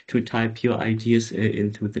opportunity to type your ideas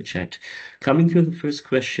into the chat. Coming to the first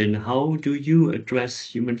question, how do you address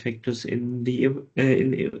human factors in the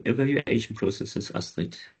evaluation processes,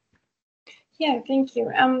 Astrid? Yeah, thank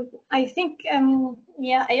you. I think,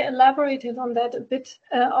 yeah, I elaborated on that a bit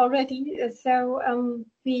already. So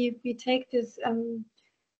we take this,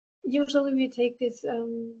 usually we take this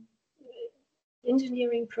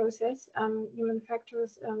engineering process, human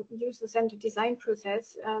factors, user-centered design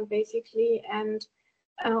process, basically, and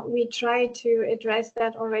we try to address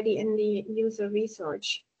that already in the user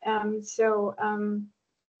research. So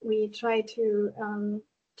we try to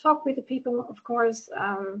talk with the people, of course,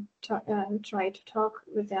 try to talk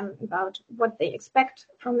with them about what they expect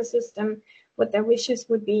from the system, what their wishes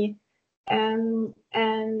would be, and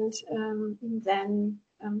then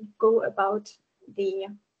go about the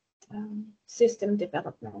system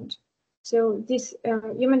development. So these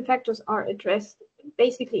human factors are addressed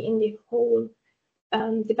basically in the whole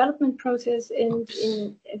development process and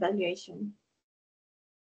in evaluation.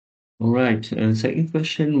 All right. Second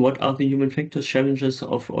question, what are the human factors challenges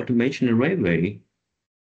of automation in railway?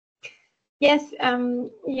 Yes,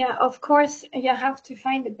 yeah, of course, you have to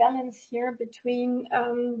find a balance here between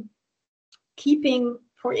keeping,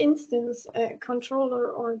 for instance, a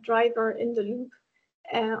controller or driver in the loop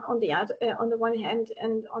on the one hand,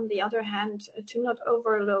 and on the other hand, to not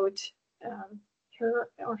overload her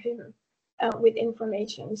or him with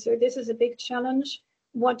information. So this is a big challenge,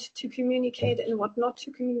 what to communicate and what not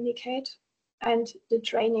to communicate, and the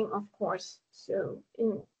training, of course. So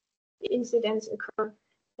in incidents occur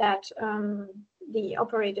that the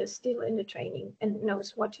operator is still in the training and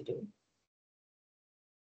knows what to do.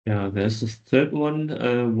 Yeah, there's this third one.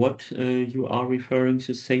 What you are referring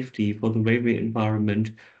to safety for the railway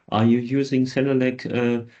environment? Are you using Senelec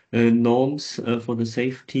norms for the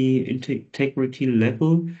safety integrity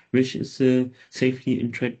level, which is the safety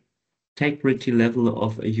integrity level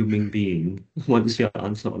of a human being? What is your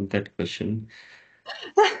answer on that question?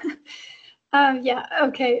 Yeah,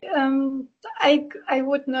 okay. I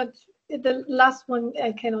would not. The last one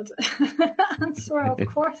I cannot answer, of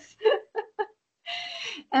course.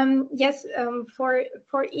 Yes,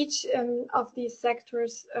 for each of these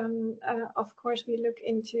sectors, of course, we look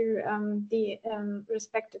into the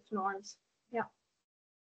respective norms. Yeah.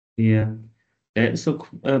 Yeah. So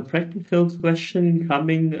a practical question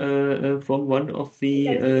coming from one of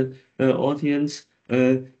the Yes. audience.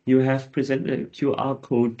 You have presented a QR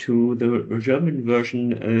code to the German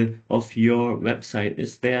version of your website.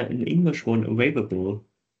 Is there an English one available?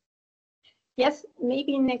 Yes,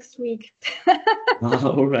 maybe next week.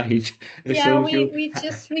 All right. Yeah, So we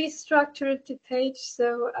just restructured the page,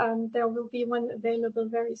 so there will be one available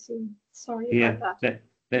very soon. Sorry yeah, about that.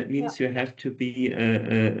 that Yeah. means you have to be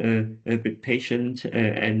a bit patient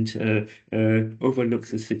and overlook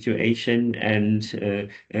the situation, and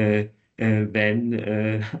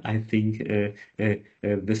then I think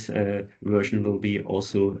this version will be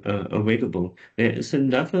also available. There is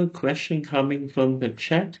another question coming from the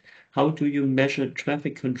chat. How do you measure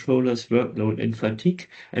traffic controllers' workload and fatigue,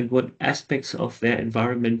 and what aspects of their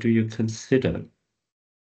environment do you consider?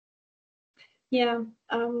 Yeah.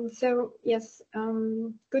 So yes,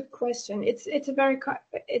 good question. It's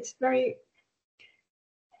very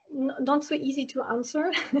not so easy to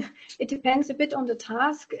answer. It depends a bit on the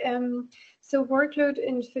task. So workload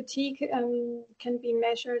and fatigue can be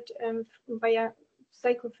measured via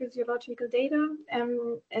psychophysiological data,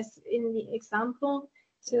 as in the example.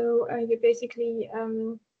 So you basically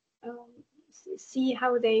see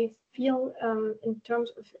how they feel in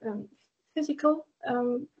terms of physical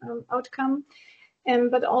outcome.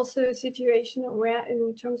 But also in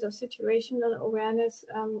terms of situational awareness,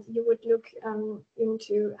 you would look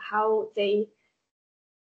into how they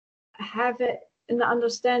have an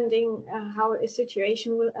understanding how a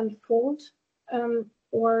situation will unfold,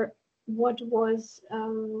 or what was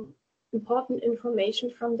important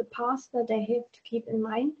information from the past that they have to keep in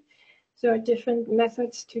mind. There are different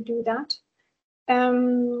methods to do that.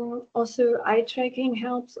 Also, eye tracking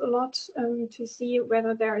helps a lot to see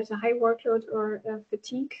whether there is a high workload or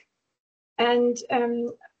fatigue. And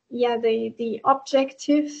yeah, the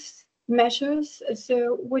objectives measures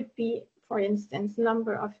so would be, for instance,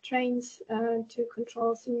 number of trains to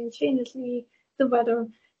control simultaneously, the weather,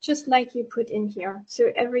 just like you put in here.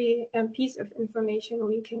 So every piece of information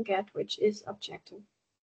we can get, which is objective.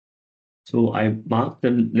 So I marked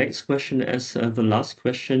the next question as the last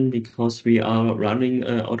question because we are running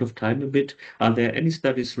out of time a bit. Are there any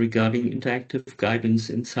studies regarding interactive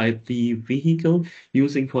guidance inside the vehicle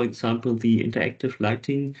using, for example, the interactive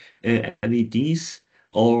lighting, LEDs,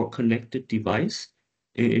 or connected device,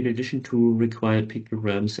 in addition to required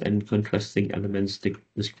pictograms and contrasting elements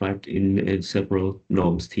described in several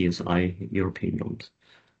norms, TSI, European norms?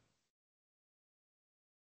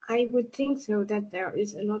 I would think so, that there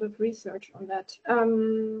is a lot of research on that.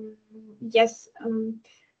 Yes,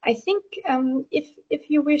 I think if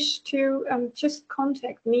you wish to just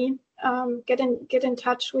contact me, get in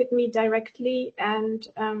touch with me directly, and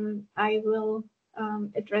I will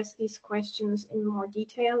address these questions in more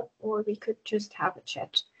detail, or we could just have a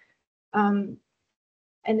chat and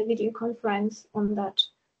a video conference on that.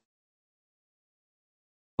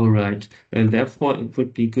 All right. And therefore, it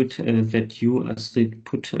would be good that you, Astrid,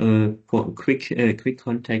 put for a quick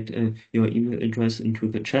contact your email address into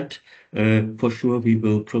the chat. For sure, we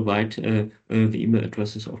will provide the email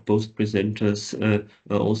addresses of both presenters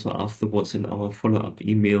also afterwards in our follow-up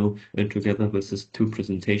email together with these two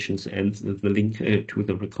presentations and the link to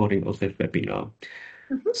the recording of that webinar.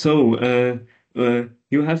 So,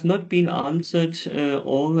 you have not been answered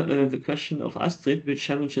all the question of Astrid. Which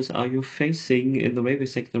challenges are you facing in the railway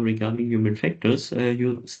sector regarding human factors?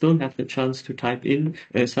 You still have the chance to type in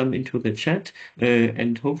some into the chat,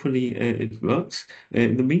 and hopefully it works.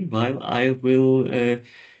 In the meanwhile, I will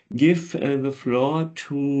give the floor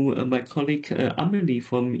to my colleague Amelie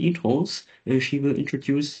from eTools. She will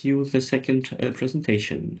introduce you the second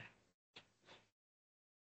presentation.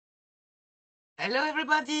 Hello,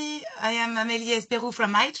 everybody. I am Amélie Esperou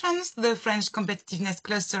from iTrans, the French competitiveness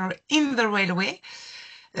cluster in the railway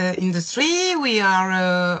industry. We are,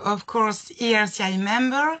 of course, ERCI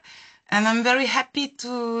member, and I'm very happy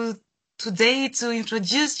today to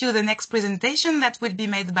introduce you the next presentation that will be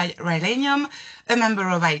made by Railenium, a member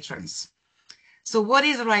of iTrans. So what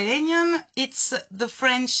is Railenium? It's the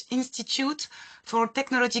French Institute for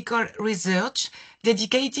Technological Research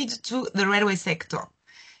dedicated to the railway sector.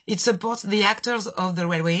 It supports the actors of the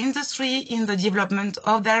railway industry in the development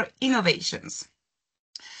of their innovations.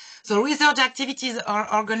 So research activities are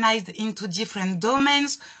organized into different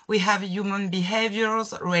domains. We have human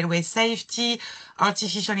behaviors, railway safety,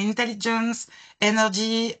 artificial intelligence,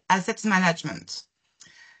 energy, assets management.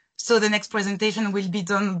 So the next presentation will be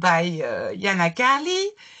done by Jana Carli.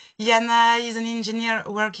 Jana is an engineer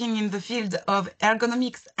working in the field of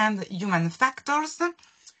ergonomics and human factors.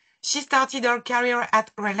 She started her career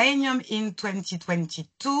at Railenium in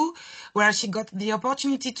 2022, where she got the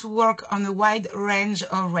opportunity to work on a wide range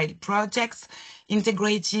of rail projects,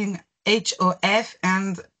 integrating HOF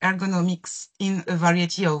and ergonomics in a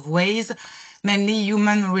variety of ways, mainly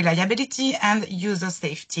human reliability and user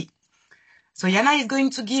safety. So Jana is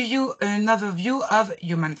going to give you an overview of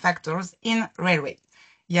human factors in railway.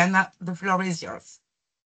 Jana, the floor is yours.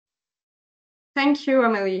 Thank you,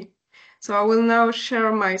 Amelie. So I will now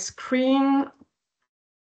share my screen.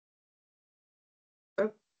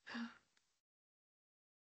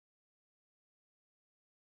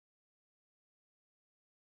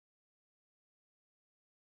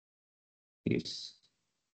 Yes.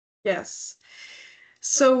 Yes.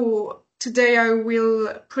 So today I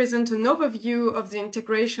will present an overview of the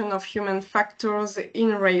integration of human factors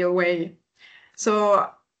in railway.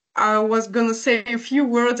 So I was going to say a few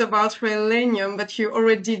words about Railenium, but you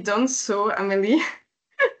already done so, Amelie.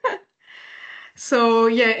 So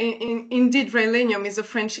yeah, indeed, Railenium is a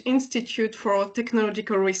French institute for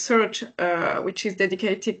technological research, which is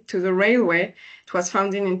dedicated to the railway. It was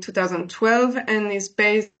founded in 2012 and is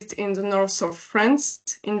based in the north of France,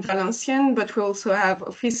 in Valenciennes, but we also have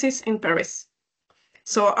offices in Paris.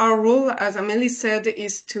 So our role, as Amélie said,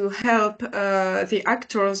 is to help the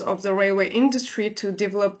actors of the railway industry to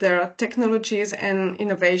develop their technologies and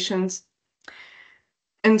innovations.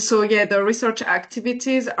 And so, yeah, the research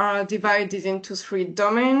activities are divided into 3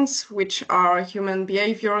 domains, which are human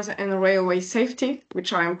behaviors and railway safety,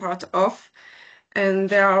 which I am part of. And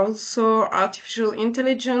there are also artificial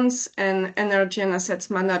intelligence and energy and assets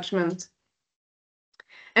management.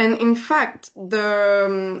 And in fact,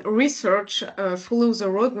 the research follows a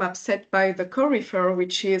roadmap set by the CORIFER,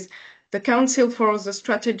 which is the Council for the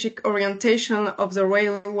Strategic Orientation of the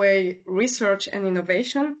Railway Research and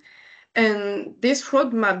Innovation. And this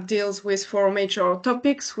roadmap deals with 4 major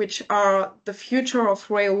topics, which are the future of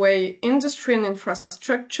railway industry and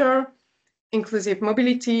infrastructure, inclusive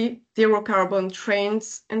mobility, zero carbon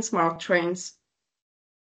trains, and smart trains.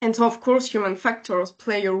 And so, of course, human factors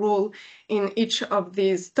play a role in each of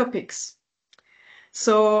these topics.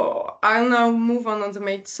 So I'll now move on the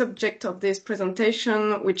main subject of this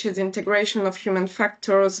presentation, which is integration of human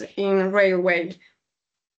factors in railway.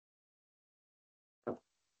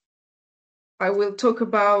 I will talk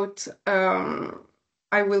about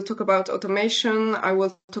automation. I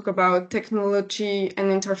will talk about technology and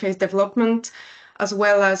interface development, as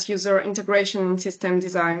well as user integration and system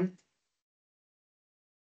design.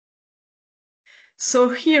 So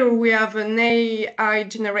here we have an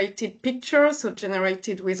AI-generated picture, so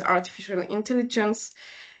generated with artificial intelligence,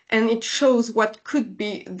 and it shows what could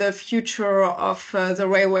be the future of the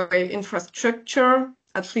railway infrastructure,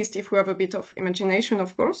 at least if we have a bit of imagination,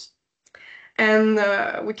 of course. And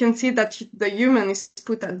we can see that the human is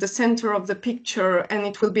put at the center of the picture, and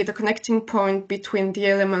it will be the connecting point between the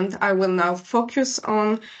element I will now focus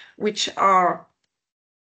on, which are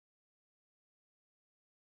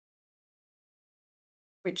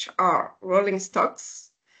rolling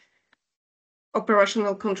stocks,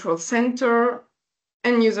 operational control center,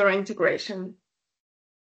 and user integration.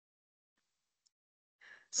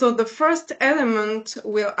 So the first element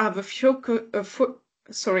we'll have a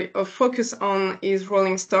focus on is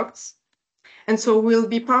rolling stocks. And so we'll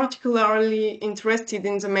be particularly interested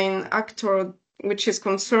in the main actor which is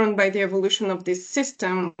concerned by the evolution of this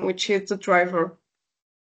system, which is the driver.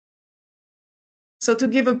 So to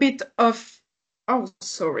give a bit of,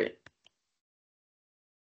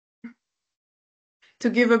 To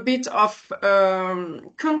give a bit of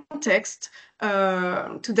context,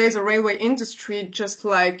 today the railway industry, just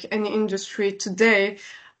like any industry today,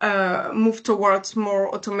 move towards more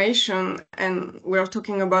automation, and we're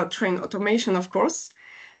talking about train automation, of course.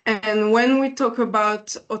 And when we talk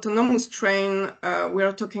about autonomous train, we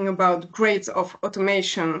are talking about grades of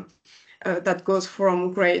automation that goes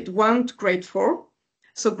from grade 1 to grade 4.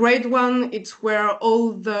 So grade 1, it's where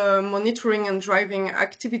all the monitoring and driving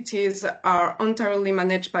activities are entirely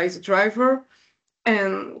managed by the driver.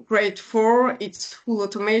 And grade 4, it's full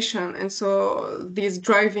automation. And so these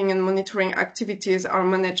driving and monitoring activities are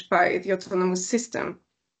managed by the autonomous system.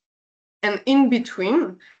 And in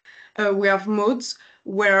between, we have modes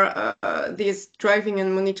where these driving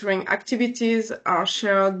and monitoring activities are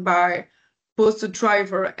shared by both the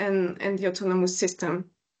driver and the autonomous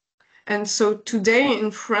system. And so today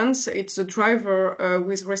in France, it's the driver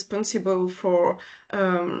who is responsible for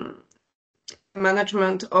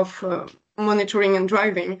management of monitoring and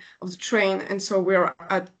driving of the train. And so we're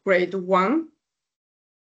at grade 1.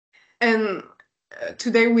 And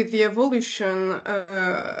today, with the evolution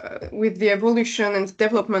and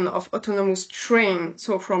development of autonomous train,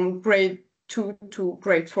 so from grade 2 to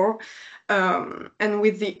grade 4, and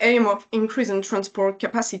with the aim of increasing transport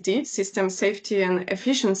capacity, system safety, and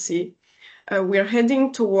efficiency, we are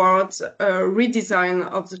heading towards a redesign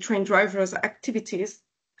of the train drivers' activities.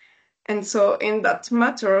 And so in that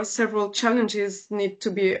matter, several challenges need to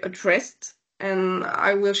be addressed. And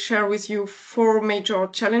I will share with you 4 major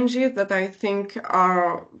challenges that I think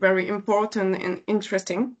are very important and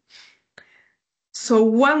interesting. So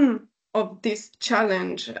one of these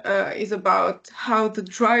challenges is about how the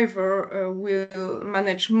driver will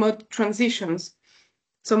manage mode transitions.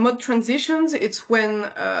 So mode transitions, it's when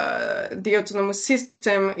the autonomous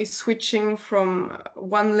system is switching from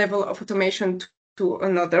one level of automation to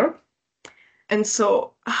another. And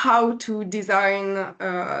so how to design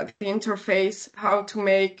the interface, how to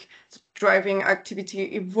make the driving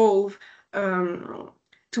activity evolve, to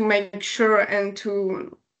make sure and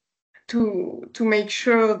to make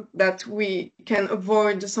sure that we can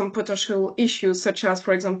avoid some potential issues, such as,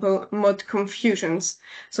 for example, mode confusions.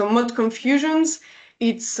 So mode confusions,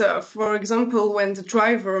 it's, for example, when the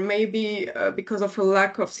driver, maybe because of a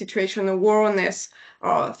lack of situation awareness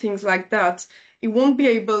or things like that, it won't be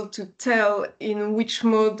able to tell in which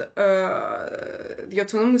mode the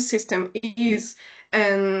autonomous system is,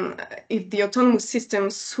 and if the autonomous system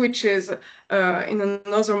switches in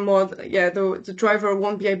another mode, the driver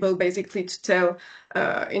won't be able basically to tell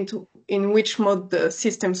in which mode the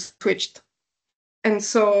system switched. And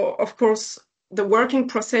so, of course, the working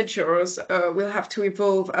procedures will have to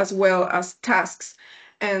evolve as well as tasks,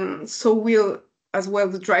 and so will as well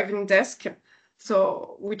the driving desk.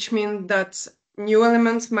 So, which means that new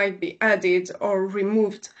elements might be added or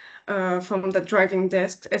removed from the driving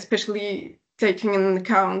desk, especially taking into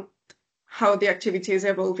account how the activity is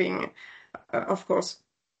evolving, of course.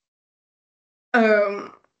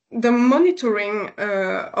 The monitoring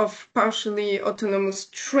of partially autonomous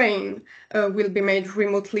train will be made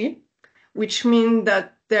remotely, which means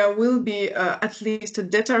that there will be at least a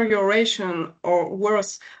deterioration, or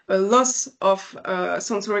worse, a loss of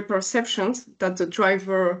sensory perceptions that the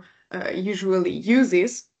driver usually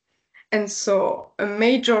uses. And so a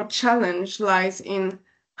major challenge lies in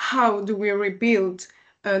how do we rebuild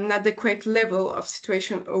an adequate level of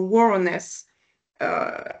situation awareness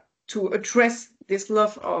to address this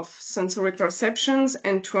loss of sensory perceptions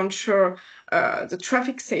and to ensure the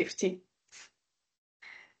traffic safety.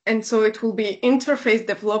 And so it will be interface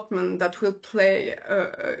development that will play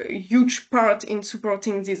a huge part in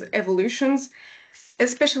supporting these evolutions,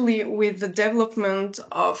 especially with the development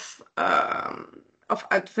of the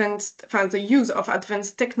use of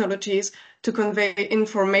advanced technologies to convey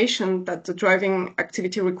information that the driving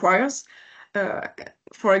activity requires.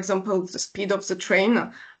 For example, the speed of the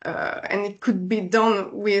train, and it could be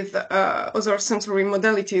done with other sensory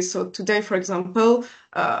modalities. So today, for example,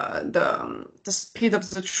 the speed of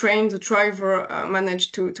the train, the driver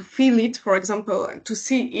managed to feel it, for example, to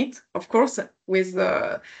see it, of course, with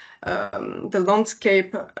the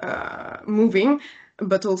landscape moving,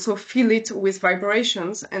 but also feel it with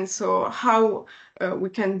vibrations. And so how we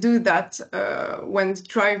can do that when the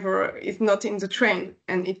driver is not in the train.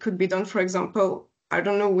 And it could be done, for example, I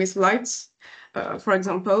don't know, with lights, for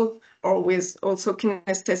example, or with also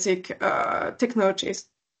kinesthetic technologies.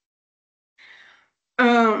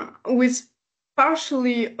 With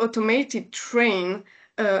partially automated train,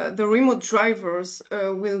 the remote drivers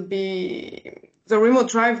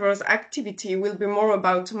activity will be more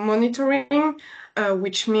about monitoring,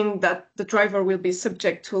 which means that the driver will be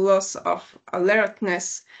subject to loss of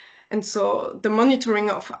alertness. And so the monitoring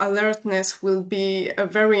of alertness will be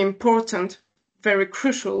very important, very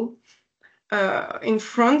crucial. In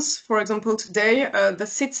France, for example, today, the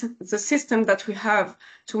system that we have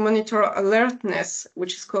to monitor alertness,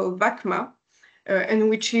 which is called VACMA, and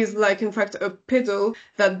which is like, in fact, a pedal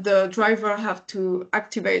that the driver have to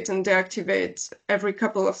activate and deactivate every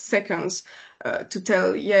couple of seconds to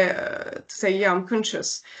say, yeah, I'm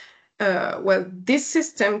conscious. Well, this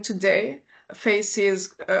system today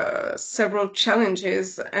faces several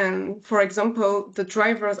challenges, and for example, the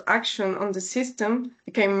driver's action on the system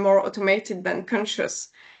became more automated than conscious.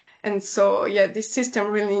 And so, yeah, this system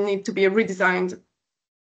really needs to be redesigned.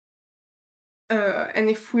 And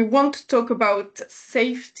if we want to talk about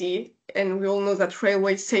safety, and we all know that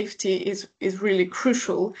railway safety is really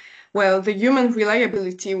crucial, well, the human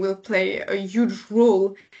reliability will play a huge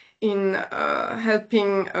role in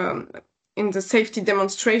helping in the safety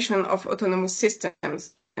demonstration of autonomous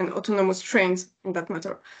systems and autonomous trains, in that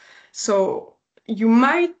matter. So you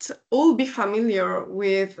might all be familiar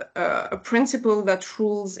with a principle that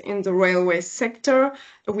rules in the railway sector,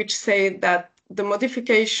 which say that the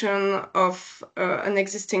modification of an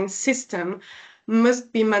existing system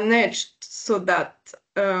must be managed so that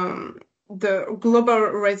the global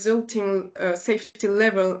resulting safety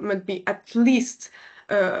level must be at least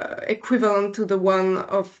equivalent to the one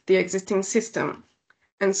of the existing system.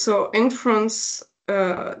 And so in France,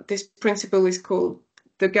 this principle is called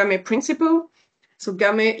the GAME principle. So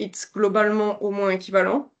GAME, it's globalement au moins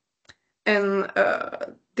équivalent. And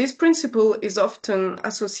this principle is often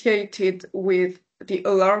associated with the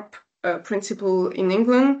ALARP principle in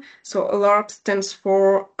England. So ALARP stands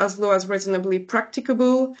for as low as reasonably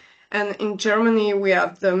practicable. And in Germany, we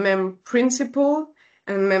have the MEM principle,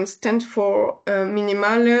 and MEM stands for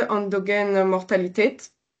minimale endogene Mortalität.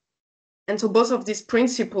 And so both of these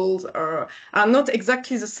principles are not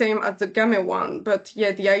exactly the same as the GAME one, but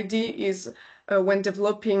yeah, the idea is when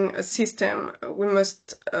developing a system, we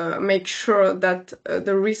must make sure that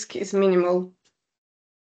the risk is minimal.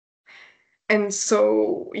 And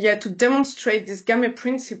so, yeah, to demonstrate this GAME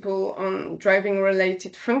principle on driving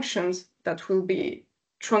related functions that will be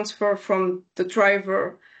transferred from the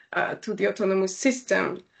driver to the autonomous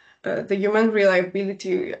system, the human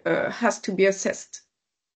reliability has to be assessed.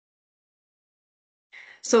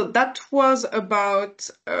 So that was about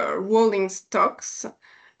rolling stocks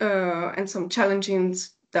and some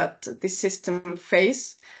challenges that the system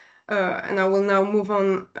face. And I will now move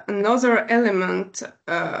on another element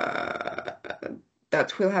that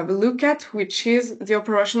we'll have a look at, which is the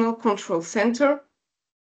operational control center.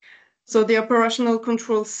 So the operational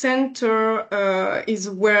control center is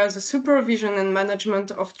where the supervision and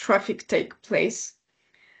management of traffic take place.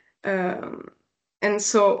 And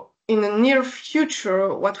so in the near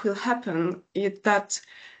future, what will happen is that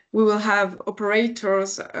we will have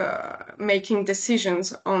operators making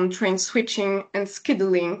decisions on train switching and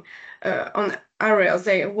scheduling on areas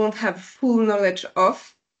they won't have full knowledge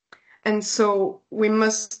of. And so we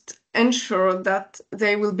must ensure that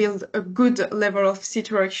they will build a good level of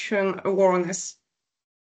situation awareness.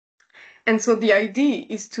 And so the idea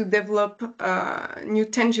is to develop new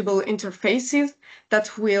tangible interfaces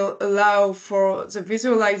that will allow for the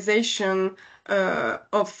visualization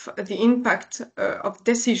of the impact of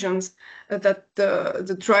decisions that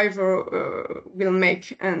the driver will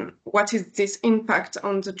make, and what is this impact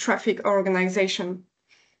on the traffic organization.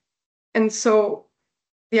 And so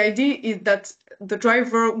the idea is that the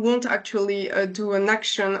driver won't actually do an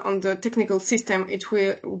action on the technical system. It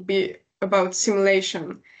will be about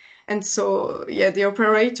simulation. And so, yeah, the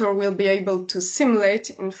operator will be able to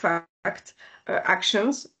simulate, in fact,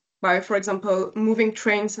 actions by, for example, moving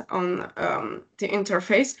trains on the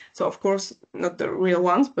interface. So, of course, not the real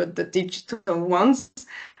ones, but the digital ones.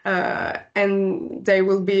 And they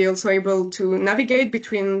will be also able to navigate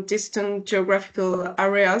between distant geographical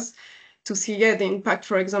areas to see the impact,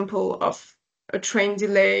 for example, of a train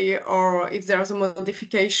delay, or if there's a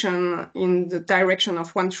modification in the direction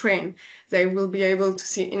of one train, they will be able to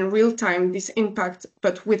see in real time this impact,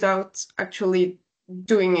 but without actually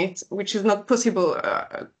doing it, which is not possible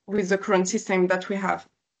with the current system that we have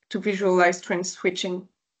to visualize train switching.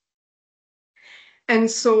 And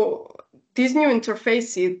so these new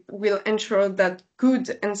interfaces will ensure that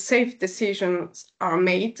good and safe decisions are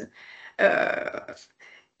made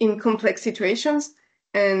in complex situations,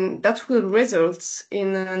 and that will result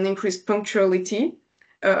in an increased punctuality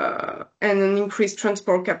and an increased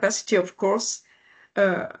transport capacity, of course.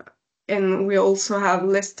 And we also have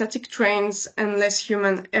less static trains and less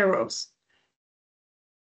human errors.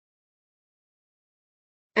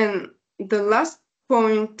 And the last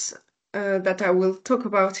point that I will talk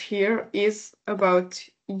about here is about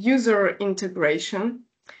user integration.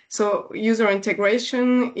 So user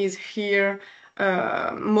integration is here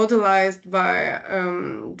modelized by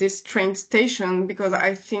this train station, because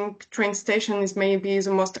I think train station is maybe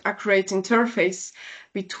the most accurate interface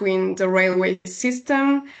between the railway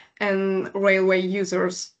system and railway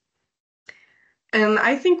users. And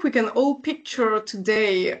I think we can all picture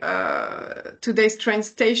today today's train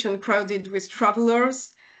station crowded with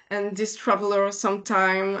travelers, and these travelers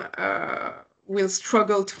sometimes will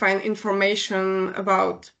struggle to find information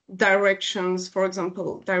about directions, for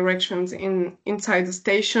example, directions inside the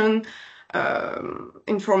station,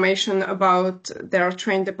 information about their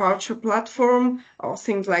train departure platform, or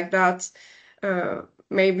things like that.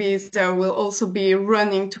 Maybe they will also be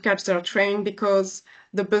running to catch their train because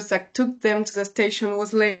the bus that took them to the station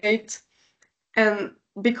was late. And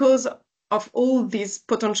because of all these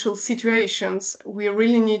potential situations, we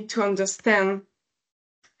really need to understand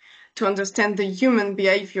the human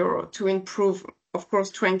behavior to improve, of course,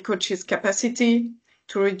 trained coaches' capacity,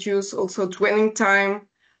 to reduce also dwelling time,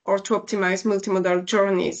 or to optimize multimodal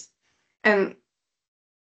journeys. And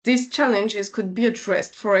these challenges could be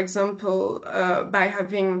addressed, for example, by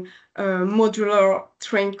having modular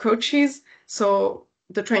trained coaches. So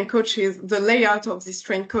the trained coaches, the layout of these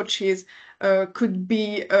trained coaches could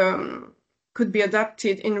be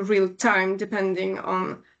adapted in real time, depending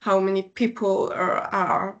on how many people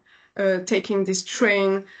are taking this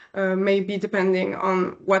train, maybe depending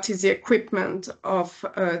on what is the equipment of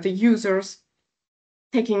the users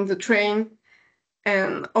taking the train.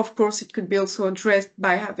 And of course, it could be also addressed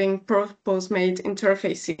by having purpose-made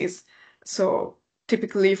interfaces. So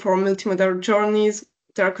typically for multimodal journeys,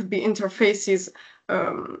 there could be interfaces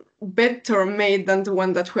better made than the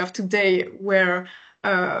one that we have today, where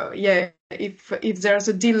if there's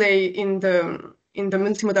a delay in the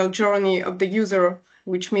multimodal journey of the user,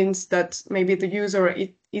 which means that maybe the user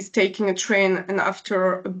is taking a train and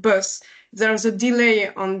after a bus, there's a delay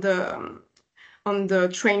on the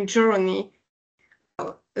train journey,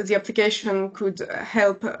 the application could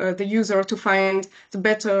help the user to find the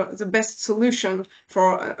best solution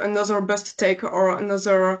for another bus to take or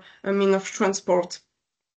another mean of transport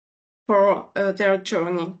for their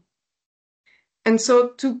journey. And so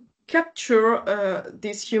to capture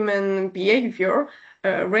this human behavior,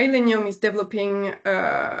 Railenium is developing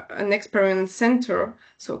an experiment center,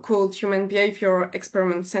 so called Human Behavior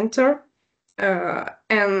Experiment Center.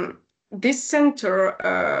 And this center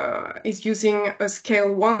is using a scale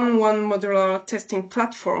 1:1 modular testing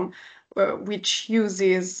platform, which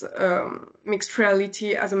uses mixed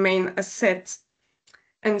reality as a main asset.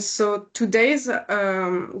 And so today's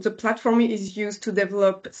the platform is used to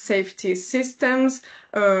develop safety systems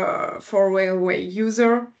for railway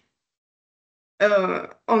user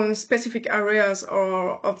on specific areas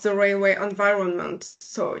of the railway environment.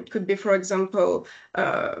 So it could be, for example,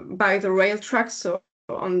 by the rail tracks, so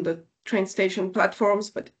on the train station platforms,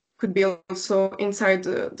 but it could be also inside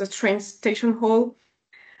the train station hall.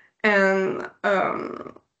 And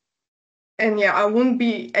yeah, I won't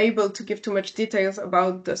be able to give too much details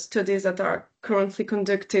about the studies that are currently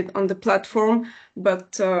conducted on the platform,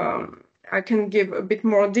 but I can give a bit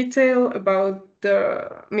more detail about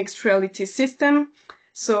the mixed reality system.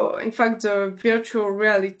 So in fact, the virtual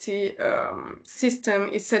reality system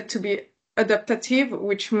is said to be adaptive,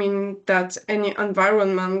 which means that any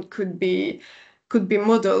environment could be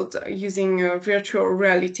modeled using virtual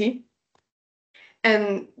reality.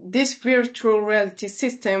 And this virtual reality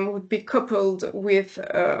system would be coupled with,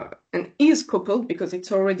 and is coupled, because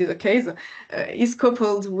it's already the case, is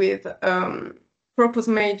coupled with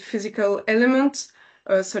purpose-made physical elements,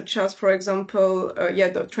 such as, for example,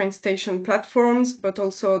 the train station platforms, but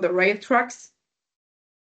also the rail tracks.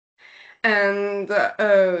 And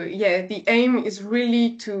the aim is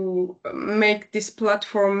really to make this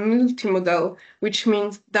platform multimodal, which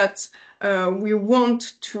means that we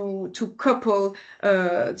want to couple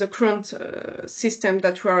the current system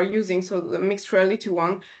that we are using, so the mixed reality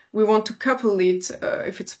one. We want to couple it,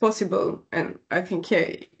 if it's possible, and I think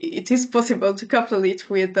it is possible to couple it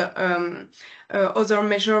with other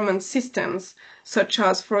measurement systems, such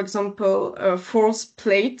as, for example, force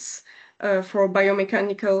plates for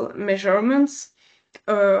biomechanical measurements,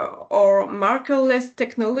 or markerless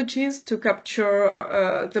technologies to capture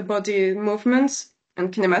the body movements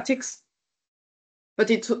and kinematics.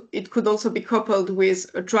 But it could also be coupled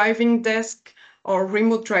with a driving desk or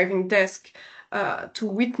remote driving desk to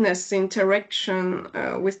witness the interaction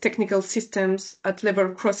with technical systems at level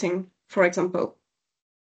crossing, for example.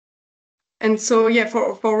 And so,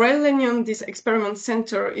 for Railenium, this experiment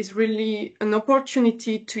center is really an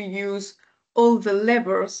opportunity to use all the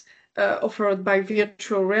levers offered by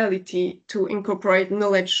virtual reality to incorporate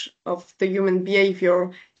knowledge of the human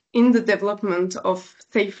behavior in the development of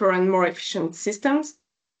safer and more efficient systems.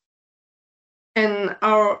 And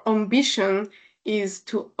our ambition is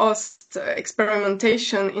to host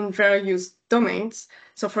experimentation in various domains.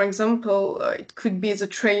 So, for example, it could be the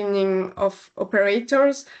training of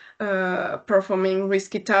operators performing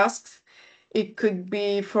risky tasks. It could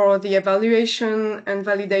be for the evaluation and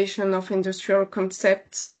validation of industrial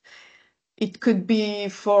concepts. It could be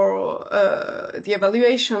for the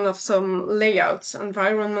evaluation of some layouts,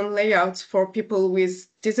 environment layouts for people with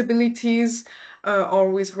disabilities or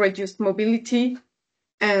with reduced mobility.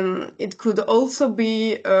 And it could also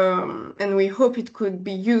be, and we hope it could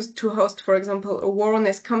be used to host, for example,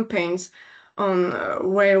 awareness campaigns on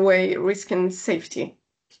railway risk and safety.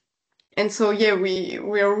 And so, yeah, we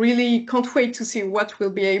are really can't wait to see what we'll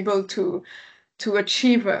be able to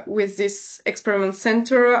achieve with this experiment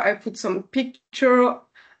center. I put some picture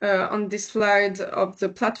on this slide of the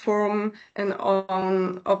platform and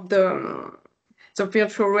of the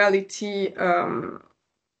virtual reality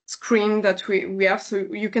screen that we have. So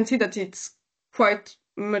you can see that it's quite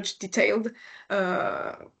much detailed.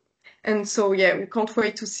 And so, yeah, we can't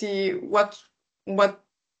wait to see what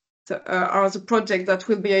are the projects that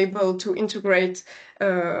will be able to integrate.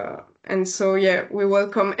 And so, yeah, we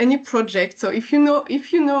welcome any project. So if you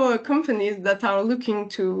know companies that are looking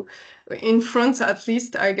to, in France at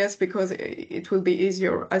least, I guess, because it will be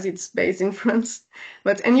easier as it's based in France.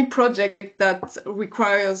 But any project that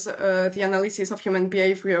requires the analysis of human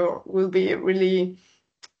behavior will be really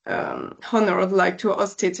honored, like to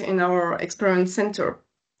host it in our experiment center.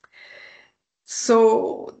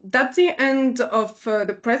 So that's the end of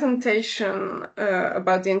the presentation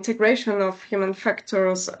about the integration of human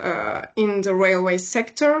factors in the railway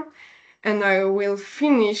sector. And I will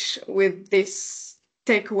finish with this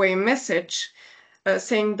takeaway message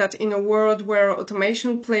saying that in a world where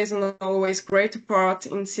automation plays an always greater part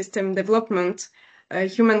in system development,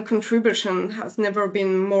 human contribution has never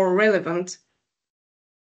been more relevant.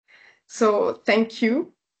 So thank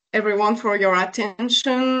you, everyone, for your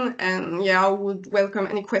attention. And yeah, I would welcome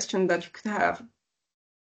any question that you could have.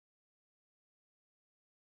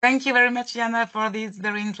 Thank you very much, Jana, for this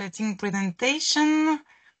very interesting presentation.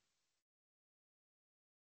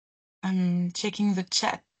 I'm checking the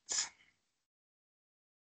chat.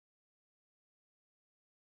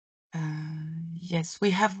 Yes, we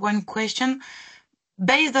have one question.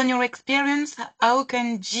 Based on your experience, how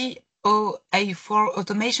can GOA4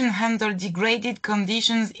 automation handle degraded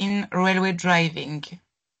conditions in railway driving?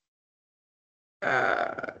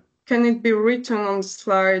 Can it be written on the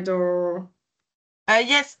slide or?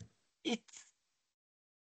 Yes, it's.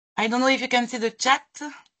 I don't know if you can see the chat.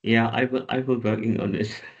 Yeah, I will working on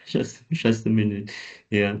it. Just a minute.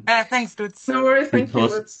 Yeah. Thanks, Lutz. No worries, thank you,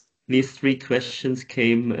 Because Lutz. these three questions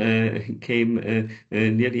came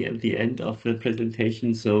nearly at the end of the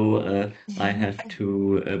presentation, so I have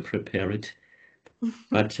to prepare it.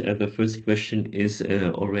 But the first question is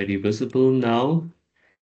already visible now,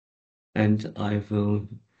 and I will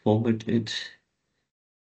format it.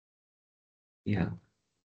 Yeah.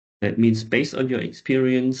 That means based on your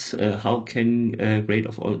experience, how can grade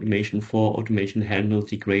of automation for automation handle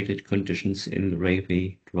degraded conditions in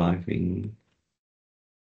railway driving?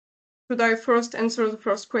 Should I first answer the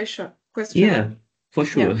first question? Yeah, for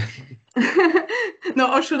sure. Yeah.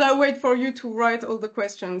 No, or should I wait for you to write all the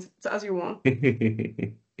questions as you want?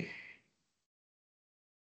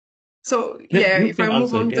 So yeah, You if I can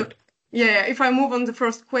move answer, on yeah. to if I move on the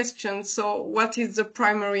first question, so what is the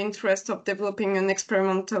primary interest of developing an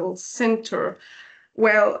experimental center?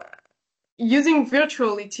 Well, using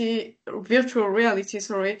virtual reality,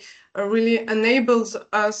 really enables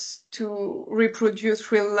us to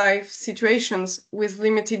reproduce real life situations with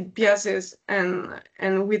limited biases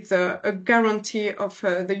and with a guarantee of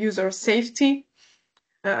the user safety.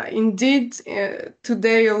 Indeed,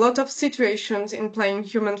 today a lot of situations implying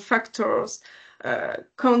human factors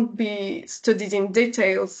can't be studied in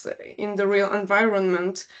details in the real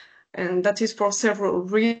environment, and that is for several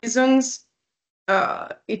reasons.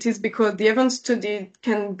 It is because the event studied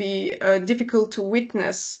can be difficult to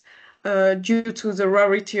witness due to the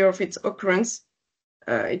rarity of its occurrence.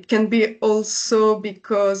 It can be also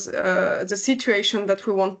because the situation that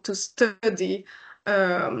we want to study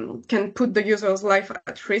can put the user's life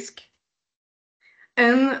at risk.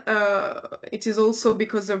 And it is also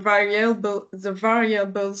because the variables,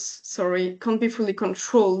 can't be fully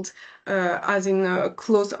controlled as in a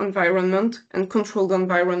closed environment and controlled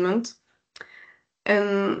environment.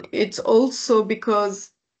 And it's also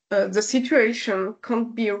because the situation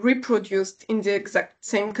can't be reproduced in the exact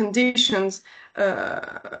same conditions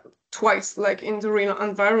twice, like in the real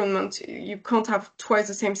environment. You can't have twice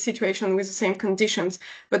the same situation with the same conditions,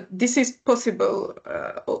 but this is possible.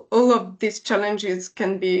 All of these challenges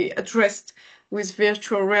can be addressed with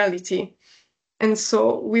virtual reality. And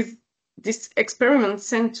so with this experiment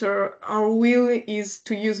center, our will is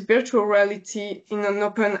to use virtual reality in an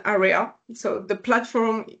open area. So the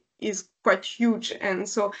platform is quite huge. And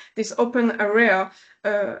so this open area,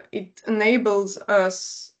 it enables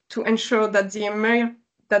us to ensure that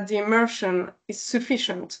the immersion is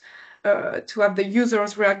sufficient to have the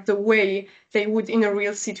users react the way they would in a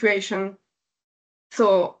real situation.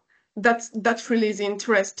 So that's really the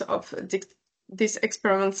interest of this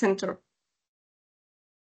experiment center.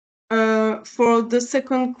 For the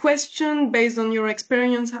second question, based on your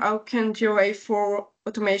experience, how can GeoA4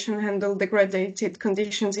 automation handle degraded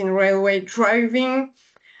conditions in railway driving?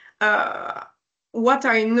 What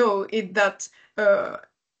I know is that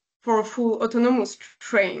for a full autonomous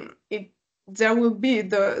train, there will be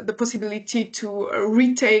the possibility to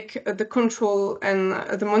retake the control and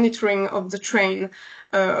the monitoring of the train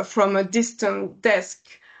from a distant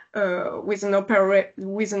desk with an operator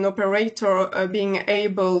being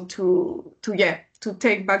able to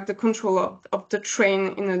take back the control of the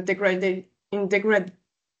train in a degraded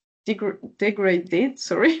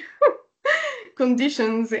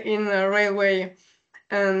conditions in a railway,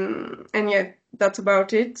 and yeah, that's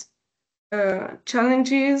about it.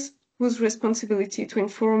 Challenges: whose responsibility to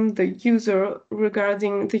inform the user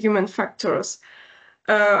regarding the human factors?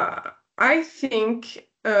 I think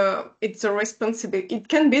it's a responsibility. It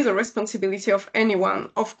can be the responsibility of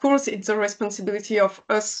anyone. Of course, it's the responsibility of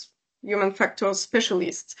us human factors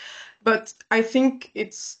specialists. But I think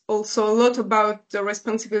it's also a lot about the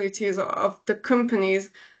responsibilities of the companies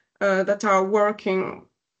that are working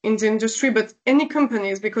in the industry, but any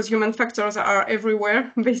companies, because human factors are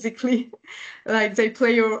everywhere, basically. Like they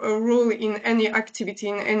play a role in any activity,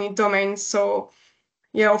 in any domain. So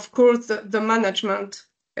yeah, of course, the management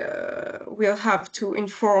will have to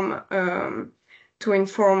inform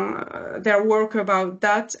their work about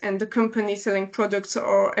that, and the company selling products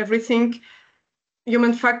or everything.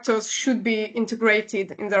 Human factors should be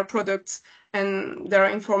integrated in their products and their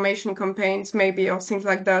information campaigns, maybe, or things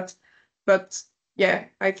like that. But yeah,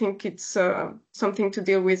 I think it's something to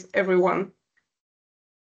deal with everyone.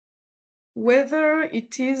 Whether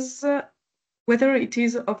it is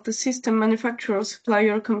of the system manufacturer,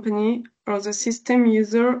 supplier company, or the system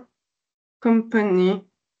user company.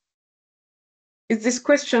 Is this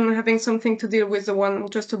question having something to deal with the one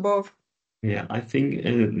just above? Yeah, I think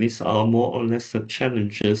these are more or less the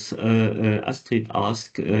challenges Astrid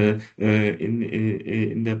asked in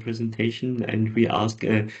their presentation, and we ask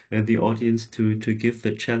the audience to give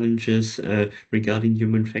the challenges regarding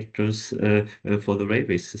human factors for the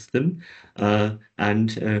railway system.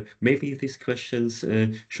 And maybe these questions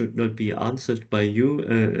should not be answered by you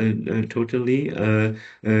totally,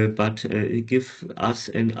 but give us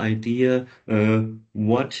an idea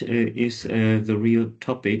what is the real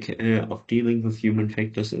topic of dealing with human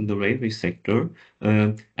factors in the railway sector.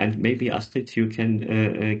 And maybe, Astrid, you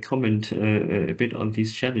can comment a bit on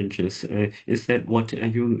these challenges. Is that what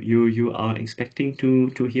you are expecting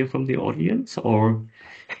to hear from the audience, or?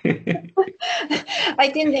 I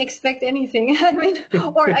didn't expect anything. I mean,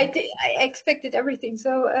 or I expected everything.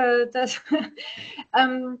 So that's.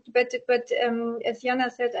 But as Jana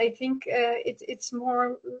said, I think it's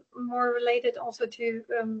more related also to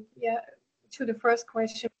to the first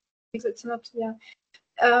question, because it's not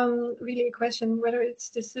really a question whether it's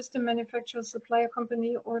the system manufacturer, supplier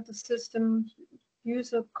company, or the system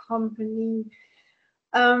user company.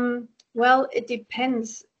 Well, it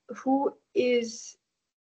depends who is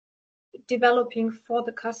developing for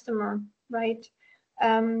the customer, right?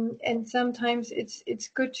 And sometimes it's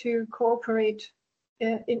good to cooperate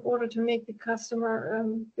in order to make the customer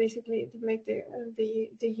basically to make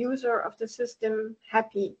the user of the system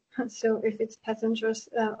happy. So if it's passengers,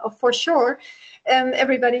 for sure,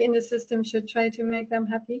 everybody in the system should try to make them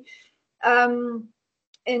happy.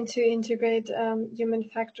 And to integrate human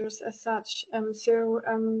factors as such.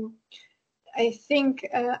 I think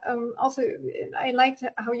also I liked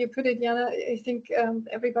how you put it, Jana. I think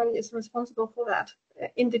everybody is responsible for that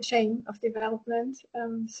in the chain of development.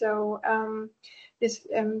 This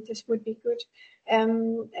would be good.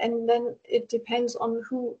 And then it depends on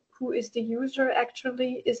who is the user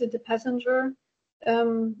actually. Is it the passenger?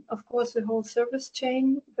 Of course, the whole service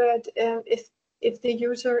chain. But if the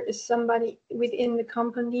user is somebody within the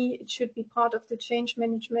company, it should be part of the change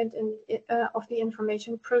management and of the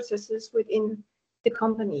information processes within the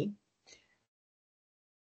company,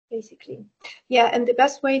 basically. Yeah, and the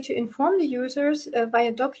best way to inform the users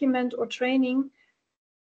via document or training,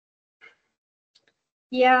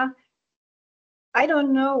 yeah, I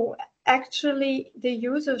don't know. Actually, the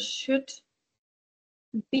user should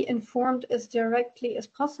be informed as directly as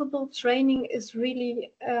possible. Training is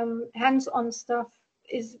really hands-on stuff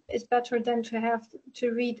is better than to have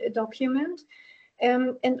to read a document.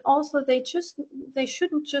 And also they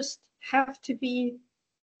shouldn't just have to be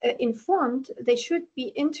informed, they should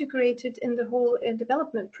be integrated in the whole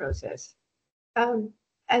development process. And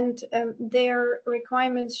their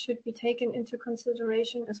requirements should be taken into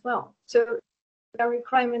consideration as well. So there are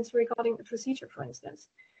requirements regarding the procedure, for instance.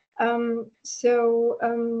 To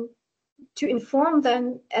inform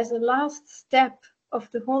them as a last step of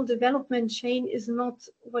the whole development chain is not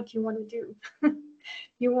what you want to do.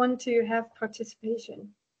 You want to have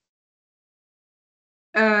participation.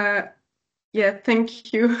 Yeah,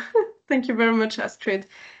 thank you. Thank you very much, Astrid.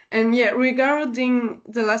 And yeah, regarding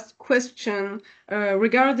the last question,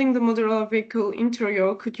 regarding the modular vehicle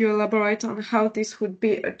interior, could you elaborate on how this would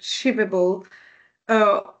be achievable?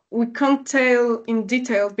 We can't tell in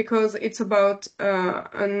detail because it's about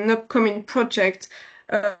an upcoming project.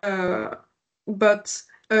 But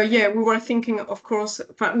yeah, we were thinking, of course,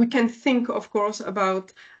 we can think, of course,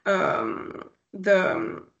 about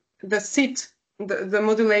the seat, the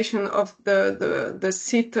modulation of the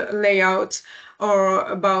seat layout, or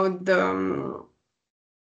about the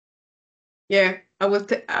yeah, I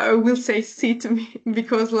will say seat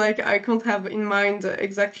because like I can't have in mind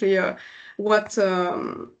exactly what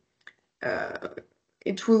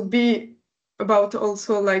it will be about.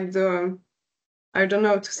 Also like the, I don't know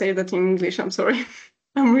how to say that in English, I'm sorry.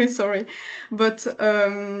 I'm really sorry, but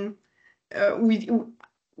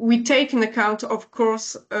we take in account, of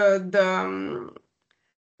course, the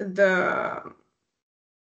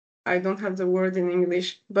I don't have the word in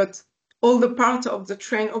English, but all the part of the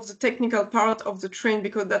train, of the technical part of the train,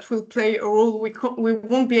 because that will play a role. We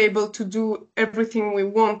won't be able to do everything we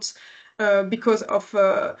want because of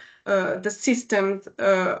the system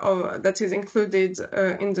that is included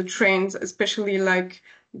in the trains, especially like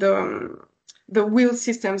the wheel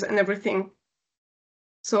systems and everything.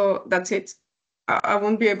 So that's it. I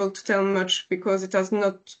won't be able to tell much because it has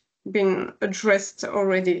not been addressed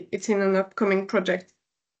already. It's in an upcoming project.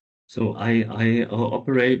 So I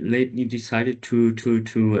lately decided to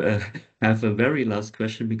have a very last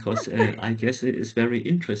question because I guess it is very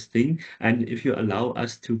interesting. And if you allow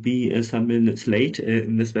us to be some minutes late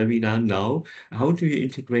in this webinar now, how do you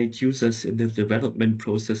integrate users in the development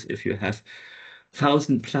process if you have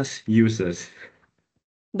 1,000+ users?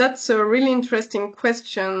 That's a really interesting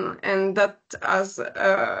question, and that has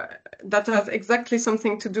exactly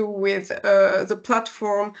something to do with the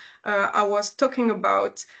platform I was talking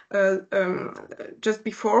about just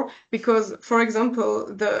before. Because, for example,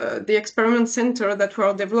 the experiment center that we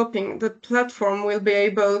are developing, the platform will be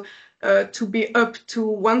able to be up to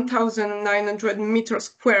 1,900 meters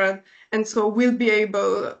squared. And so we'll be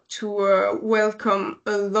able to welcome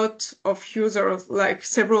a lot of users, like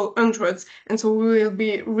several hundreds. And so we will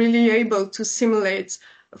be really able to simulate,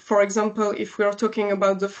 for example, if we are talking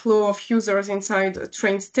about the flow of users inside a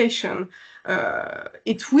train station,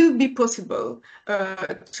 it will be possible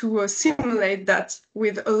to simulate that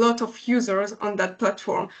with a lot of users on that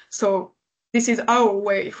platform. So this is our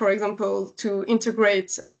way, for example, to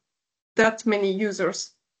integrate that many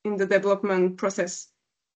users in the development process.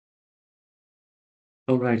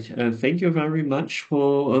 All right. Thank you very much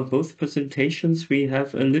for both presentations. We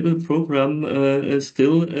have a little program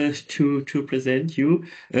still to present you,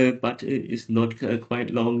 but it is not quite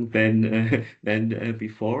long than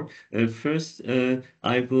before. First,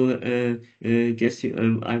 I will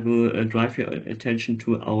I will drive your attention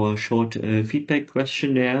to our short feedback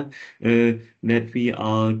questionnaire that we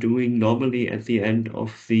are doing normally at the end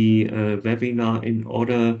of the webinar in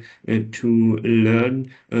order to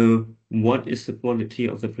learn what is the quality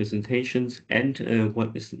of the presentations and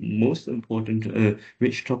what is most important,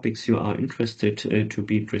 which topics you are interested to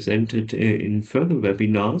be presented in further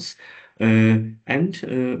webinars. And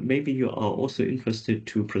maybe you are also interested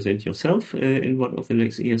to present yourself in one of the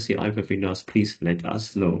next ERCI webinars, please let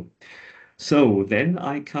us know. So then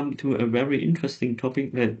I come to a very interesting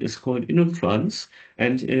topic that is called InnoTrans.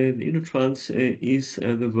 And InnoTrans is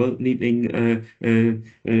the world-leading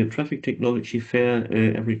traffic technology fair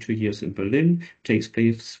every 2 years in Berlin. Takes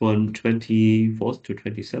place from 24th to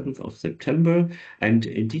 27th of September. And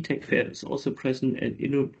DTEC Fair is also present at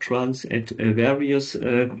InnoTrans at various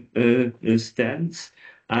stands.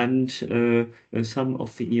 And some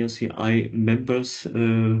of the ERCI members,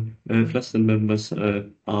 cluster members,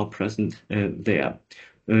 are present there.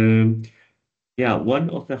 Yeah, one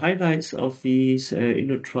of the highlights of these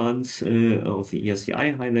InnoTrans, of the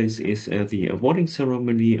ERCI highlights, is the awarding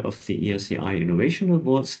ceremony of the ERCI Innovation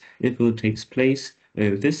Awards. It will take place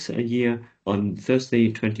this year on Thursday,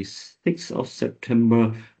 26th of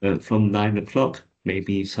September from 9 o'clock.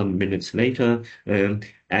 Maybe some minutes later,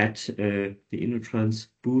 at the InnoTrans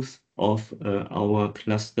booth of our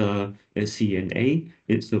cluster CNA.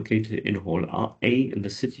 It's located in Hall A in the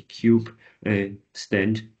City Cube,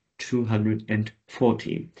 stand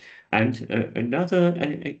 240. And another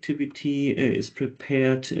activity is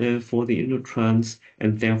prepared for the InnoTrans,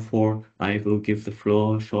 and therefore I will give the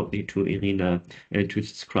floor shortly to Irina to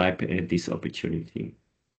describe this opportunity.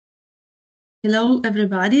 Hello,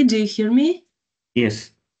 everybody. Do you hear me?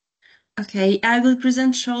 Yes. Okay, I will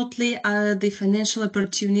present shortly the financial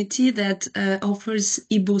opportunity that offers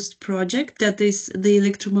eBoost project, that is the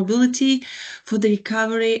electromobility for the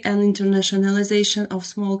recovery and internationalization of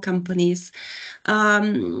small companies.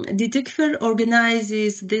 The TechFair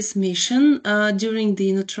organizes this mission during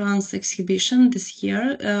the InnoTrans exhibition this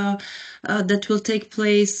year that will take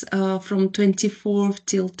place from 24th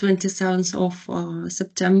till 27th of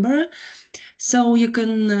September. So you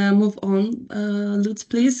can move on, Lutz,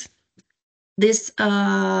 please. This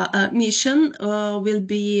mission will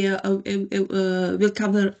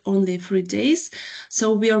cover only 3 days.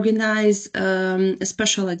 So we organize a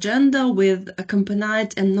special agenda with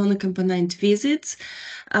accompanied and non-accompanied visits.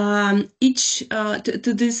 Each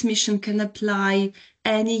to this mission can apply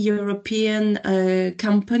any European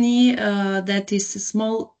company that is a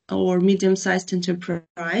small or medium-sized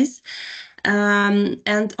enterprise.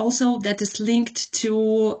 And also that is linked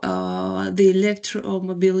to the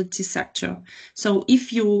electromobility sector. So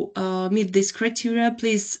if you meet this criteria,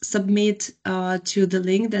 please submit to the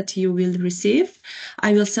link that you will receive.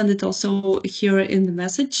 I will send it also here in the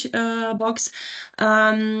message box.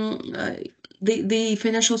 The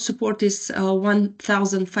financial support is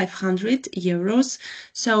 1,500 euros.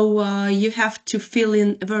 So you have to fill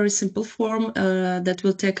in a very simple form that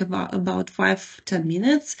will take about 5-10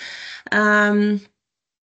 minutes.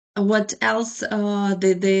 What else?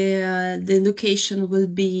 The location will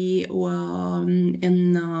be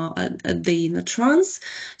in the InnoTrans.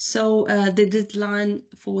 So the deadline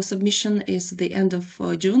for submission is the end of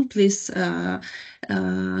June. Please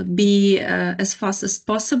be as fast as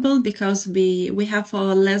possible, because we have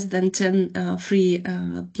less than 10 free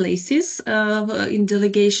places in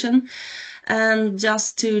delegation. And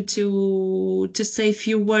just to say a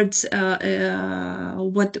few words,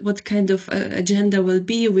 what kind of agenda will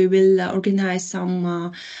be, we will organize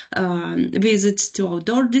some visits to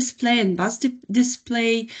outdoor display and bus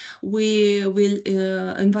display. We will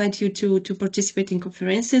invite you to participate in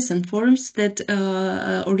conferences and forums that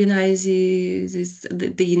organizes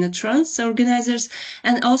the InnoTrans organizers,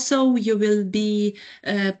 and also you will be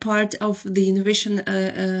part of the Innovation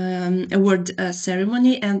Award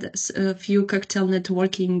ceremony and a few cocktail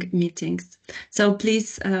networking meetings. So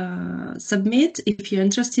please submit if you're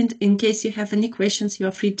interested. In case you have any questions, you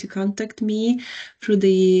are free to contact me through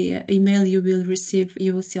the email you will receive,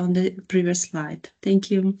 you will see on the previous slide. Thank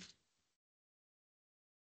you.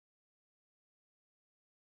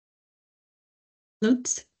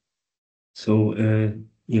 Lutz? So,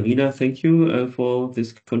 Irina, thank you for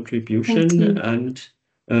this contribution. Thank you.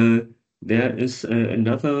 And there is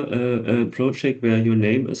another project where your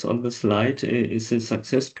name is on the slide. It's a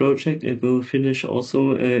success project. It will finish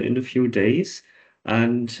also in a few days.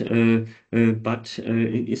 But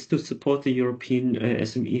it is to support the European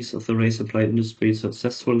SMEs of the rail supply industry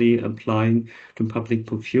successfully applying to public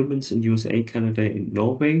procurements in USA, Canada, and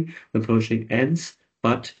Norway. The project ends,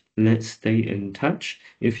 but let's stay in touch.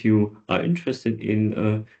 If you are interested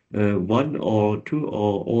in one or two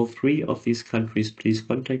or all three of these countries, please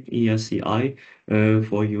contact ERCI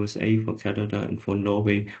for USA, for Canada, and for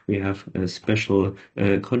Norway. We have special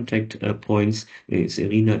contact points. It's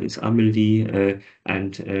Irina, it's Amelie,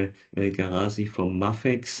 and Garazi from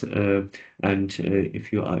Mafex. And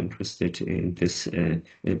if you are interested in this,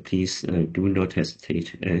 please do not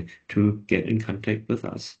hesitate to get in contact with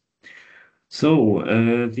us. So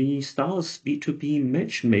the STARS B2B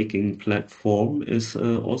matchmaking platform is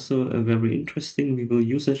also very interesting. We will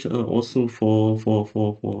use it also for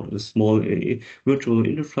a small virtual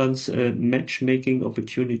interference matchmaking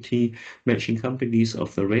opportunity, matching companies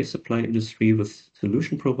of the rail supply industry with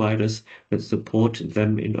solution providers that support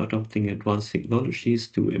them in adopting advanced technologies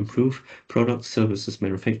to improve products, services,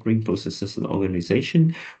 manufacturing processes, and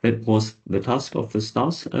organization. That was the task of the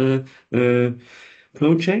STARS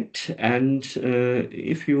project. And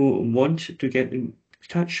if you want to get in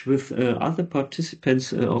touch with other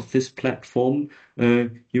participants of this platform,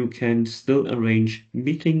 you can still arrange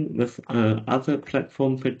meeting with other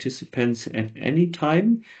platform participants at any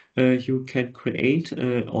time. You can create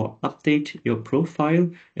or update your profile,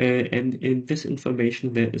 and in this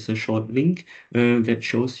information there is a short link that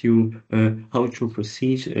shows you how to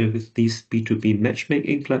proceed with this B2B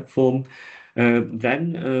matchmaking platform.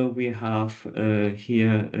 Then we have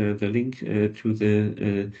here the link to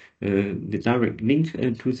the direct link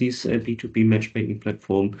to this B2B matchmaking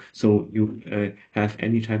platform. So you have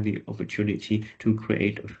anytime the opportunity to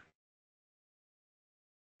create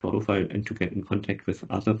profile and to get in contact with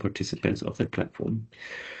other participants of the platform.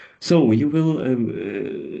 So you will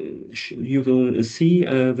see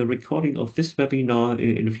the recording of this webinar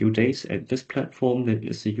in a few days at this platform. That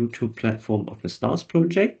is the YouTube platform of the STARS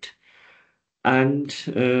project. And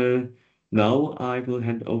now I will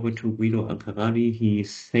hand over to Guido Ancarani. He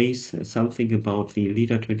says something about the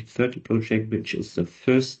LEADER 2030 project, which is the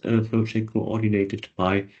first project coordinated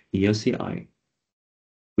by ERCI.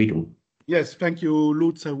 Guido. Yes, thank you,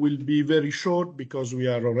 Lutz. I will be very short because we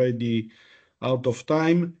are already out of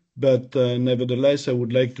time. But nevertheless, I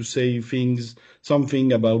would like to say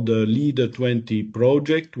something about the LEADER 20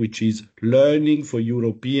 project, which is learning for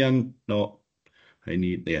European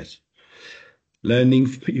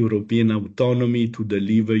autonomy to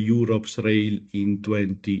deliver Europe's rail in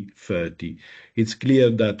 2030. It's clear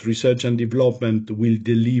that research and development will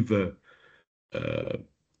deliver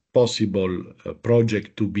possible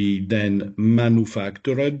project to be then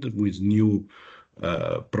manufactured with new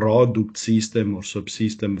product system or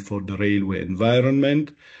subsystem for the railway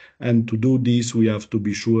environment. And to do this, we have to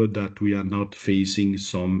be sure that we are not facing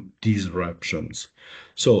some disruptions.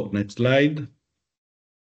 So next slide.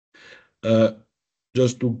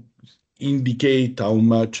 Just to indicate how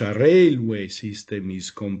much a railway system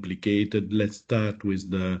is complicated, let's start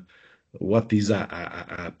with what is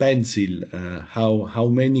a pencil, how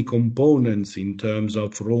many components in terms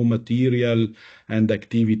of raw material and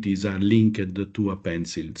activities are linked to a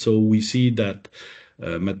pencil. So we see that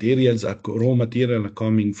raw materials are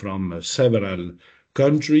coming from several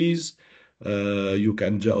countries. You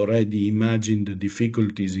can already imagine the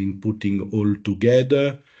difficulties in putting all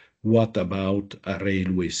together. What about a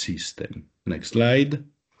railway system? Next slide.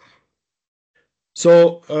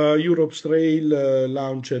 So Europe's Rail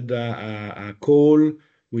launched a call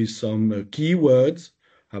with some keywords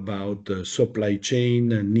about supply chain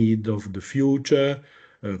need of the future,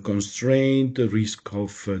 constraint, risk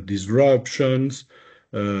of disruptions,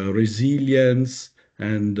 resilience,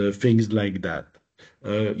 and things like that.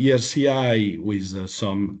 ERCI with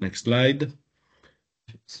some, next slide.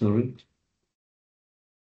 Sorry.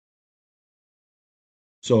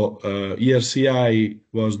 So ERCI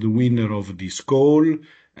was the winner of this call,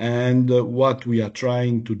 and what we are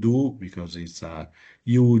trying to do, because it's a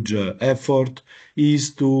huge effort,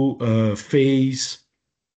 is to face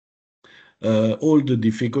all the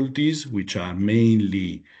difficulties, which are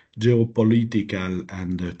mainly geopolitical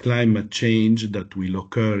and climate change that will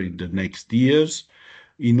occur in the next years,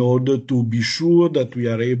 in order to be sure that we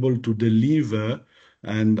are able to deliver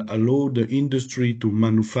and allow the industry to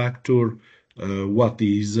manufacture what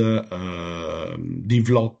is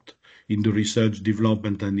developed in the research,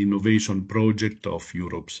 development and innovation project of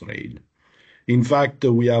Europe's Rail. In fact,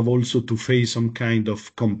 we have also to face some kind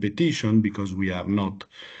of competition because we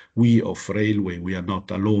of railway, we are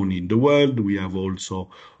not alone in the world. We have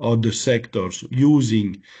also other sectors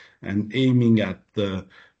using and aiming at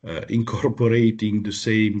incorporating the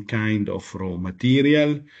same kind of raw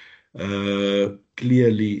material.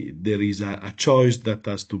 Clearly, there is a choice that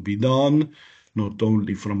has to be done, not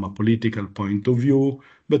only from a political point of view,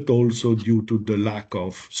 but also due to the lack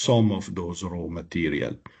of some of those raw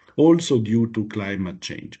material, also due to climate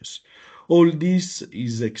changes. All this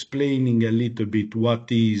is explaining a little bit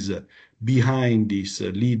what is behind this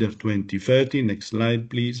LEADER 2030. Next slide,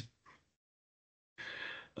 please.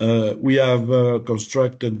 We have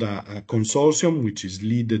constructed a consortium which is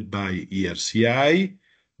led by ERCI,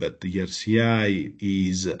 but the ERCI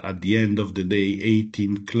is, at the end of the day,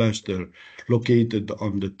 18 clusters located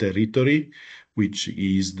on the territory, which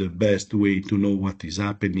is the best way to know what is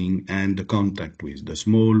happening and the contact with the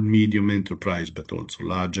small, medium enterprise, but also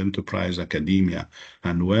large enterprise, academia,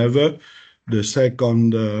 and whoever. The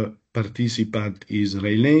second participant is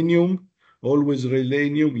Railenium. Always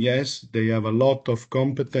Railenium, yes, they have a lot of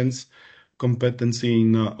competence on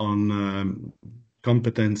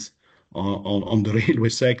the railway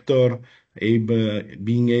sector,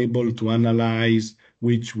 being able to analyze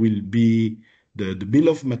which will be the bill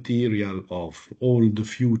of material of all the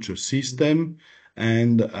future system,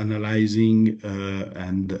 and analyzing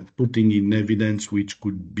and putting in evidence which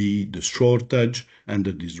could be the shortage and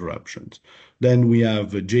the disruptions. Then we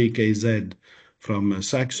have JKZ from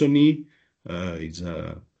Saxony. His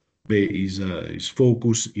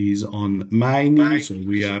focus is on mining, so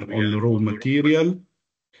we are on raw material.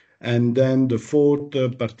 And then the fourth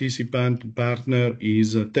participant partner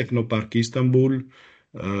is Technopark Istanbul.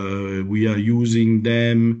 We are using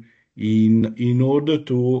them in order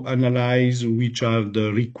to analyze which are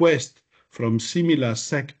the requests from similar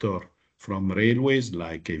sector, from railways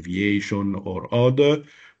like aviation or other,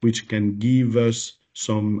 which can give us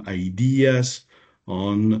some ideas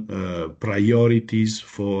on priorities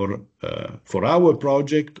for our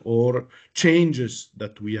project or changes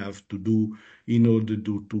that we have to do in order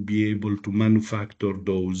to be able to manufacture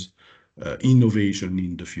those innovation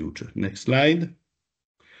in the future. Next slide.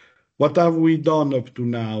 What have we done up to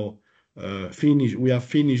now? We have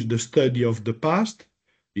finished the study of the past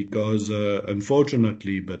because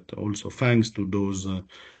unfortunately, but also thanks to those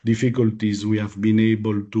difficulties, we have been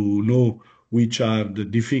able to know which are the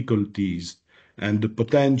difficulties and the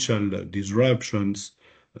potential disruptions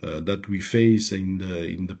that we face in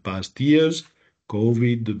the past years,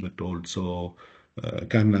 COVID, but also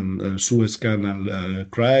Suez Canal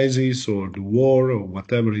crisis or the war or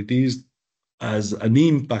whatever it is, has an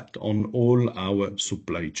impact on all our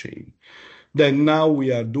supply chain. Then now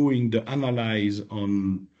we are doing the analyze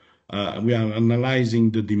on, we are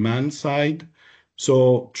analyzing the demand side,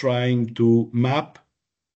 so trying to map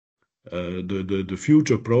the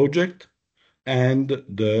future project and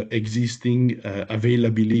the existing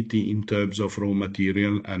availability in terms of raw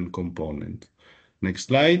material and component. Next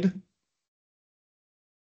slide.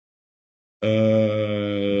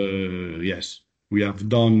 Yes, we have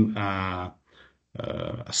done a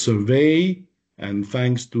survey, and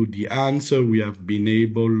thanks to the answer, we have been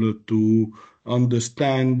able to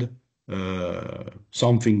understand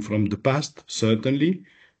something from the past, certainly,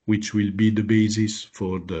 which will be the basis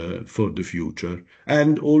for the future,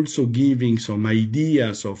 and also giving some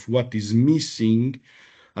ideas of what is missing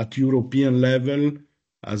at European level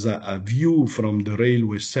as a view from the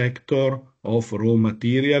railway sector of raw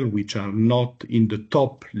material, which are not in the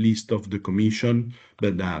top list of the Commission,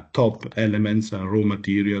 but are top elements and raw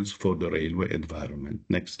materials for the railway environment.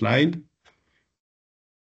 Next slide.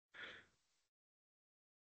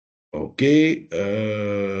 Okay,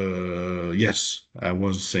 yes, I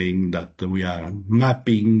was saying that we are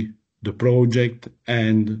mapping the project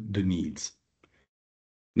and the needs.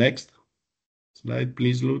 Next slide,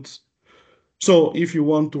 please, Lutz. So if you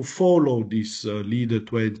want to follow this Leader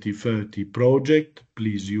 2030 project,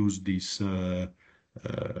 please use this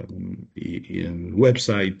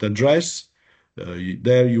website address.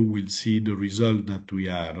 There you will see the result that we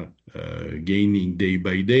are gaining day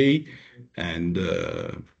by day, and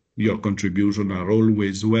your contribution are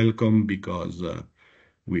always welcome because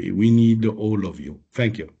we need all of you.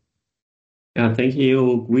 Thank you. Yeah, thank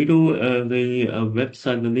you, Guido. The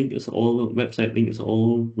website link is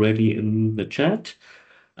already in the chat.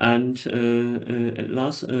 And at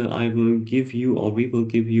last, I will give you, or we will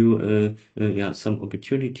give you, some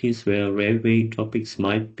opportunities where railway topics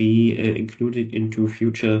might be included into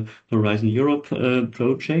future Horizon Europe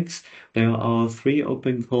projects. There are 3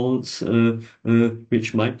 open calls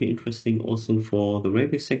which might be interesting also for the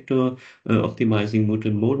railway sector: optimizing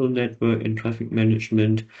multimodal network and traffic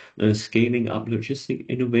management, scaling up logistic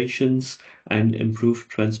innovations, and improved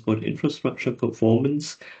transport infrastructure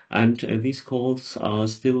performance. And these calls are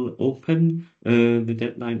still open. The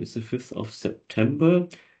deadline is the 5th of September.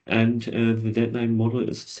 And the deadline model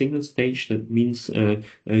is single stage. That means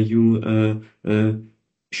you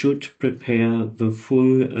should prepare the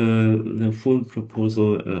full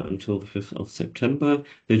proposal until the 5th of September.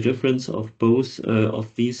 The difference of both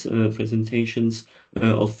of these presentations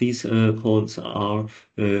of these calls are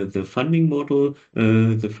the funding model.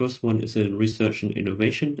 The first one is a research and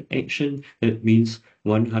innovation action. That means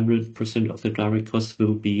 100% of the direct costs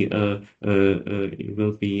will be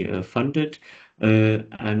funded.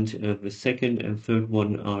 And the second and third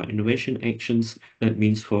one are innovation actions. That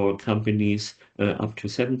means for companies up to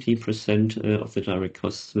 70% of the direct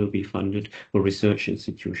costs will be funded, for research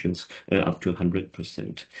institutions up to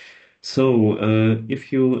 100%. So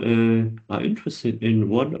if you are interested in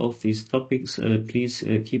one of these topics, please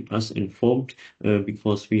keep us informed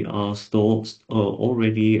because we are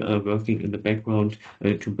already working in the background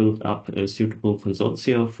to build up a suitable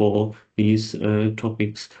consortia for these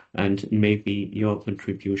topics, and maybe your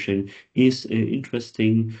contribution is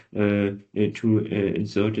interesting to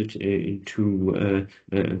insert it into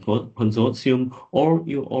a consortium, or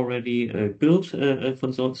you already built a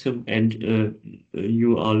consortium and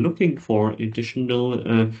you are looking for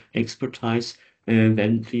additional expertise.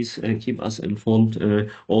 Then please keep us informed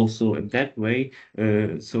also in that way,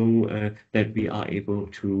 so that we are able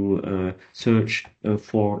to search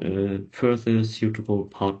for further suitable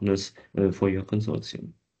partners for your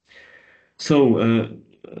consortium. So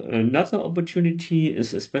another opportunity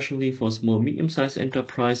is especially for small, medium-sized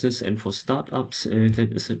enterprises and for startups.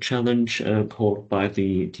 That is a challenge called by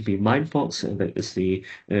the DB Mindbox, and that is the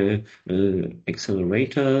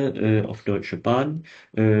accelerator of Deutsche Bahn,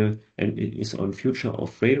 and it is on future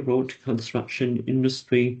of railroad construction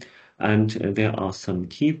industry. and there are some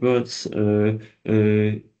keywords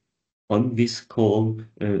on this call.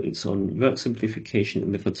 It's on work simplification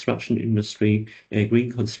in the construction industry,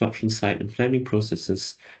 green construction site and planning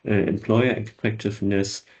processes, employer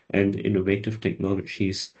attractiveness, and innovative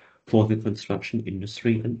technologies for the construction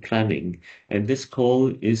industry and planning. And this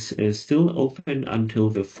call is still open until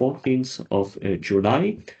the 14th of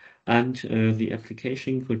July. And the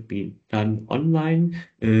application could be done online,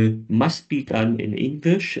 must be done in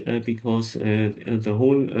English because the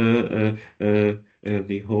whole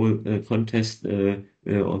contest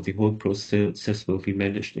or the whole process will be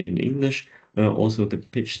managed in English. Also the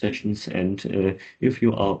pitch sessions, and if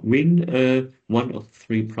you win one of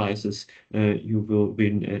 3 prizes, you will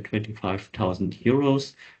win 25,000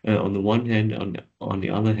 euros. On the one hand, on the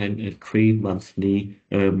other hand, a 3-monthly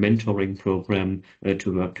mentoring program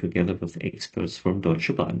to work together with experts from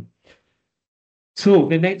Deutsche Bahn. So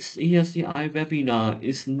the next ERCI webinar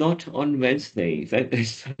is not on Wednesday. That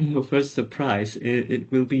is your first surprise.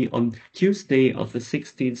 It will be on Tuesday of the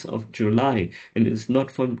 16th of July, and it's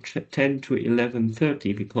not from 10 to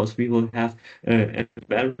 11:30 because we will have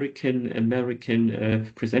American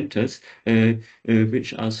presenters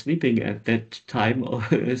which are sleeping at that time or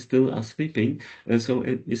still are sleeping. So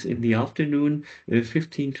it is in the afternoon,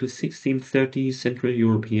 15 to 16:30 Central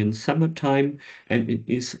European Summer Time, and it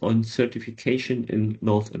is on certification in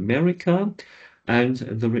North America. And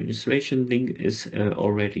the registration link is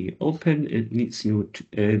already open. It leads you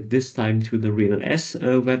this time to the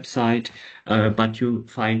Railenium website, but you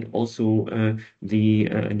find also the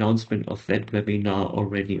announcement of that webinar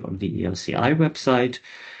already on the ERCI website.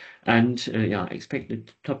 And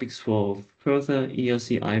expected topics for further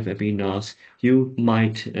ERCI webinars. You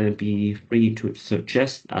might be free to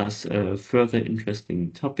suggest us further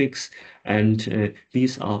interesting topics, and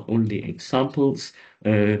these are only examples,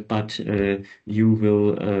 but you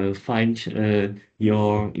will find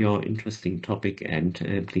your interesting topic,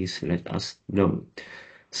 and please let us know.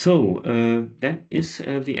 So that is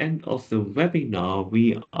the end of the webinar.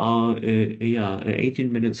 We are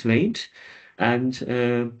 18 minutes late. And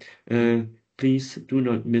please do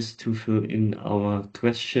not miss to fill in our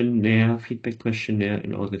feedback questionnaire,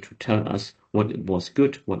 in order to tell us what was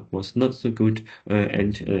good, what was not so good,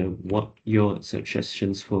 and what your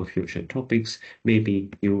suggestions for future topics may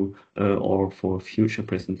be, or for future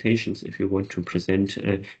presentations. If you want to present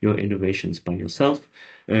your innovations by yourself,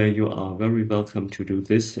 you are very welcome to do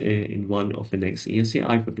this in one of the next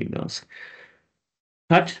ERCI webinars.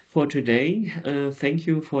 Cut for today. Thank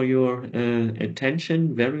you for your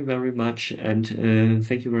attention very, very much, and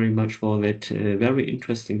thank you very much for that very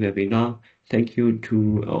interesting webinar. Thank you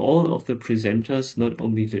to all of the presenters, not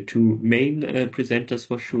only the 2 main presenters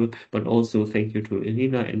for sure, but also thank you to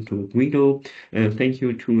Elena and to Guido. Thank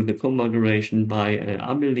you to the co-moderation by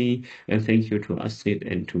Amelie, and thank you to Astrid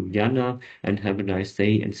and to Jana, and have a nice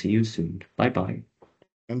day and see you soon. Bye-bye.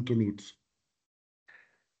 And to Lutz.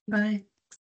 Bye.